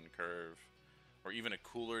Frieza on curve. Or even a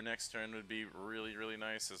cooler next turn would be really, really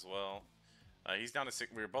nice as well. He's down to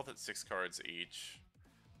 6. We're both at 6 cards each.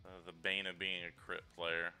 The bane of being a crit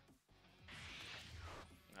player.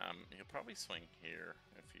 He'll probably swing here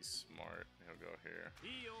if he's smart. He'll go here.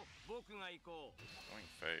 Going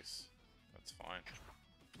face. That's fine.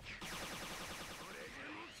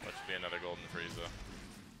 That should be another Golden Frieza.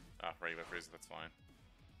 Ah, regular Frieza, that's fine.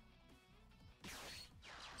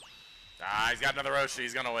 Ah, he's got another Roshi.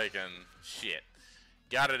 He's gonna awaken. Shit.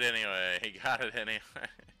 Got it anyway. He got it anyway.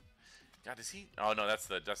 God, is he? Oh no, that's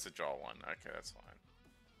the draw one. Okay, that's fine.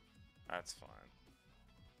 That's fine.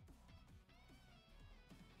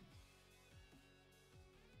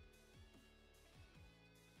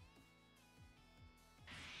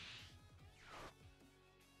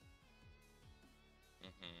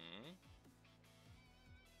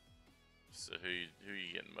 So who you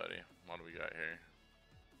getting, buddy? What do we got here?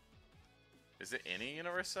 Is it any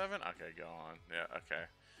Universe 7? Okay, go on. Yeah, okay.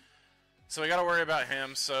 So we gotta worry about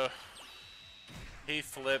him, so he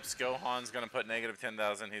flips. Gohan's gonna put negative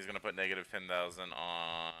 10,000. He's gonna put negative 10,000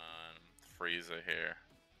 on Frieza here.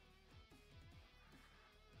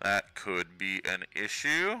 That could be an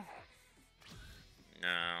issue.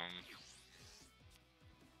 Yeah.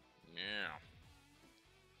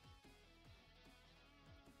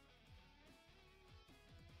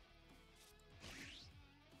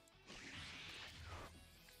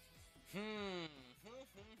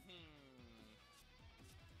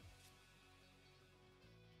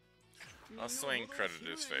 I'll swing credit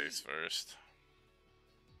his face first.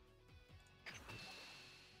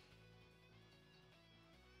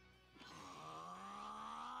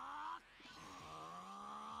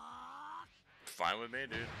 Fine with me,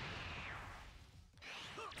 dude.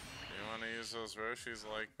 You want to use those Roshis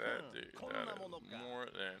like that, dude? That is more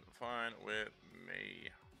than fine with me.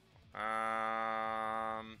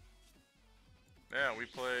 Yeah, we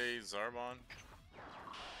play Zarbon,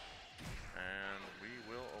 and we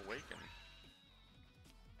will awaken.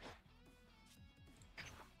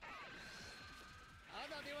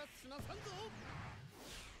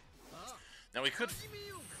 Now we could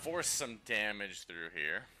force some damage through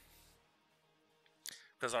here.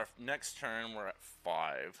 Because our next turn we're at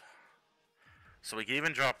 5. So we can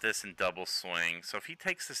even drop this and double swing. So if he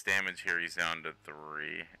takes this damage here, he's down to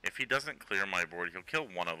 3. If he doesn't clear my board, he'll kill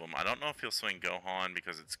one of them. I don't know if he'll swing Gohan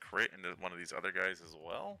because it's crit into one of these other guys as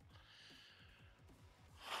well.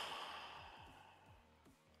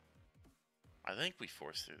 I think we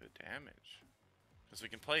force through the damage. Because we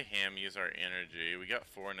can play him, use our energy. We got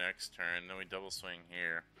 4 next turn, then we double swing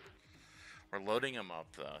here. We're loading him up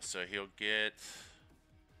though, so he'll get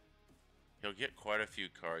quite a few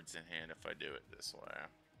cards in hand if I do it this way.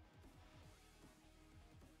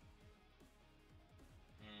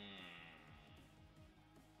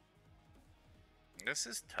 This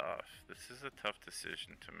is tough. This is a tough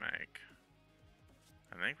decision to make.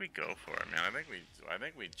 I think we go for it, man. I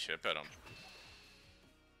think we chip at him.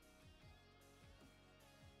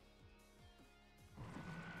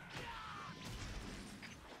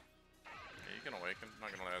 Yeah, you can awaken. I'm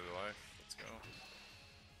not gonna let your life. Let's go.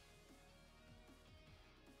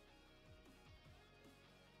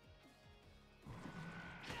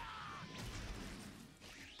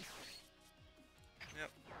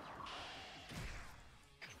 Yep.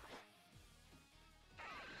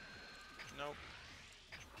 Nope.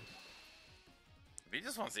 If he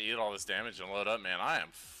just wants to eat all this damage and load up, man, I am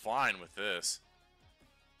fine with this.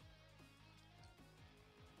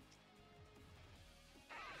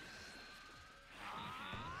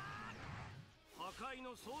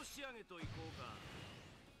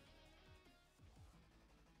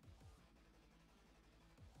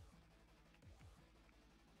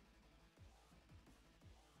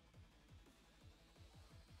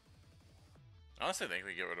 I honestly think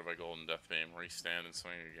we get rid of a golden death beam, restand and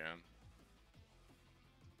swing again.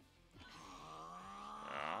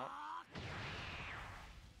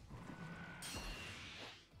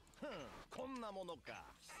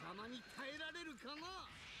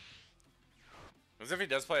 Because if he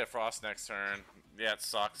does play a frost next turn, yeah, it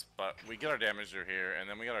sucks, but we get our damage through here, and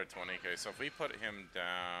then we got our 20k. So if we put him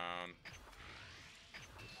down,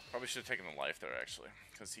 probably should have taken the life there actually,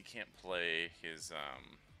 because he can't play his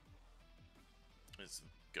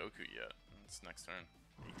Goku yet. It's next turn.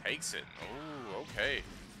 He takes it. Oh, okay.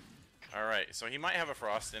 All right, so he might have a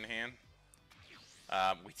frost in hand.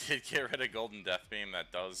 We did get rid of Golden Death Beam.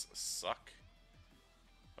 That does suck.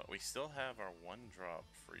 But we still have our 1-drop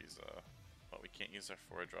Frieza. But we can't use our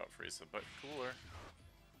 4-drop Frieza. But cooler.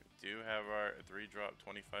 We do have our 3-drop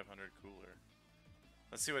 2500 cooler.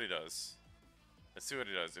 Let's see what he does. Let's see what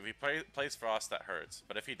he does. If he plays Frost, that hurts.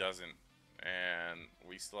 But if he doesn't, and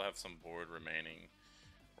we still have some board remaining,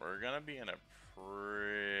 we're going to be in a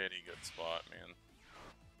pretty good spot, man.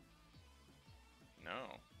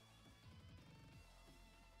 No.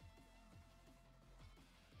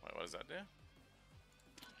 Wait, what does that do?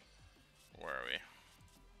 Where are we?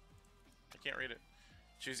 I can't read it.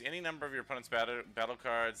 Choose any number of your opponent's battle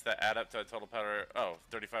cards that add up to a total power. Oh,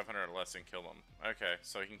 3,500 or less and kill them. Okay,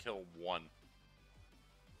 so he can kill 1.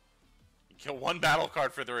 He can kill 1 battle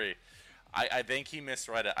card for 3. I think he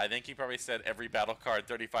misread it. I think he probably said every battle card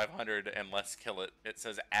 3,500 and less kill it. It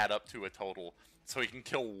says add up to a total. So he can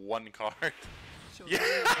kill 1 card. Yeah.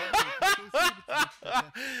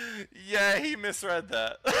 Yeah, he misread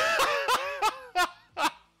that.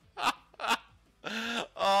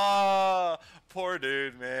 Oh, poor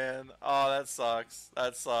dude, man. Oh, that sucks.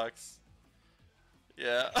 That sucks.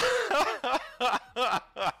 Yeah.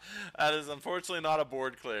 That is unfortunately not a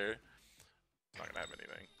board clear. Not gonna have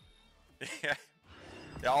anything. Yeah.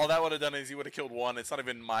 Yeah, all that would have done is he would have killed 1. It's not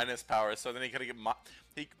even minus power, so then he could have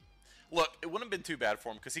look, it wouldn't have been too bad for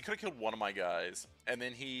him because he could have killed 1 of my guys, and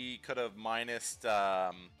then he could have minused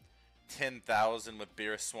 10,000 with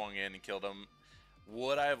Beerus swung in and killed him.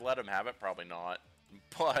 Would I have let him have it? Probably not.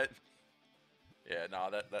 But yeah,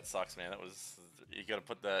 no, that sucks, man. That was, you gotta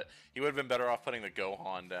put the. He would have been better off putting the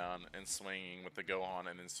Gohan down and swinging with the Gohan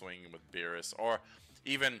and then swinging with Beerus, or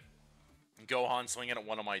even Gohan swinging at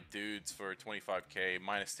one of my dudes for 25k,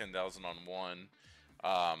 minus 10,000 on 1.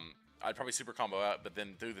 I'd probably super combo out, but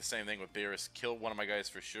then do the same thing with Beerus, kill one of my guys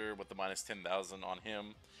for sure with the minus 10,000 on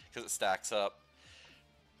him, because it stacks up.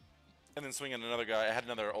 And then swing in another guy. I had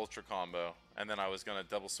another ultra combo, and then I was going to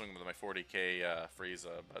double swing with my 40k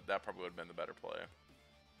Frieza, but that probably would have been the better play.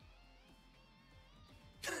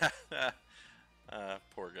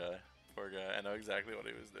 Poor guy. Poor guy. I know exactly what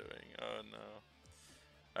he was doing. Oh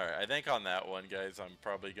no. Alright, I think on that one, guys, I'm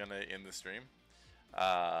probably going to end the stream.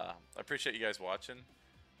 I appreciate you guys watching.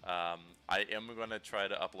 I am going to try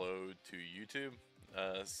to upload to YouTube,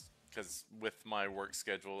 because with my work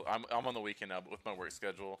schedule, I'm on the weekend now, but with my work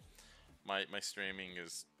schedule, my streaming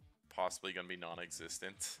is possibly going to be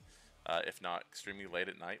non-existent, if not extremely late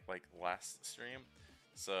at night like last stream.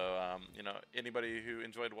 So, you know, anybody who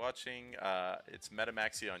enjoyed watching, it's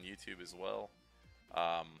Metamaxi on YouTube as well.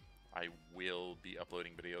 I will be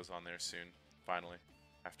uploading videos on there soon, finally,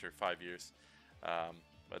 after 5 years.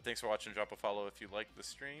 But thanks for watching. Drop a follow if you liked the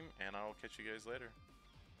stream, and I'll catch you guys later.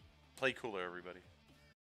 Play cooler, everybody.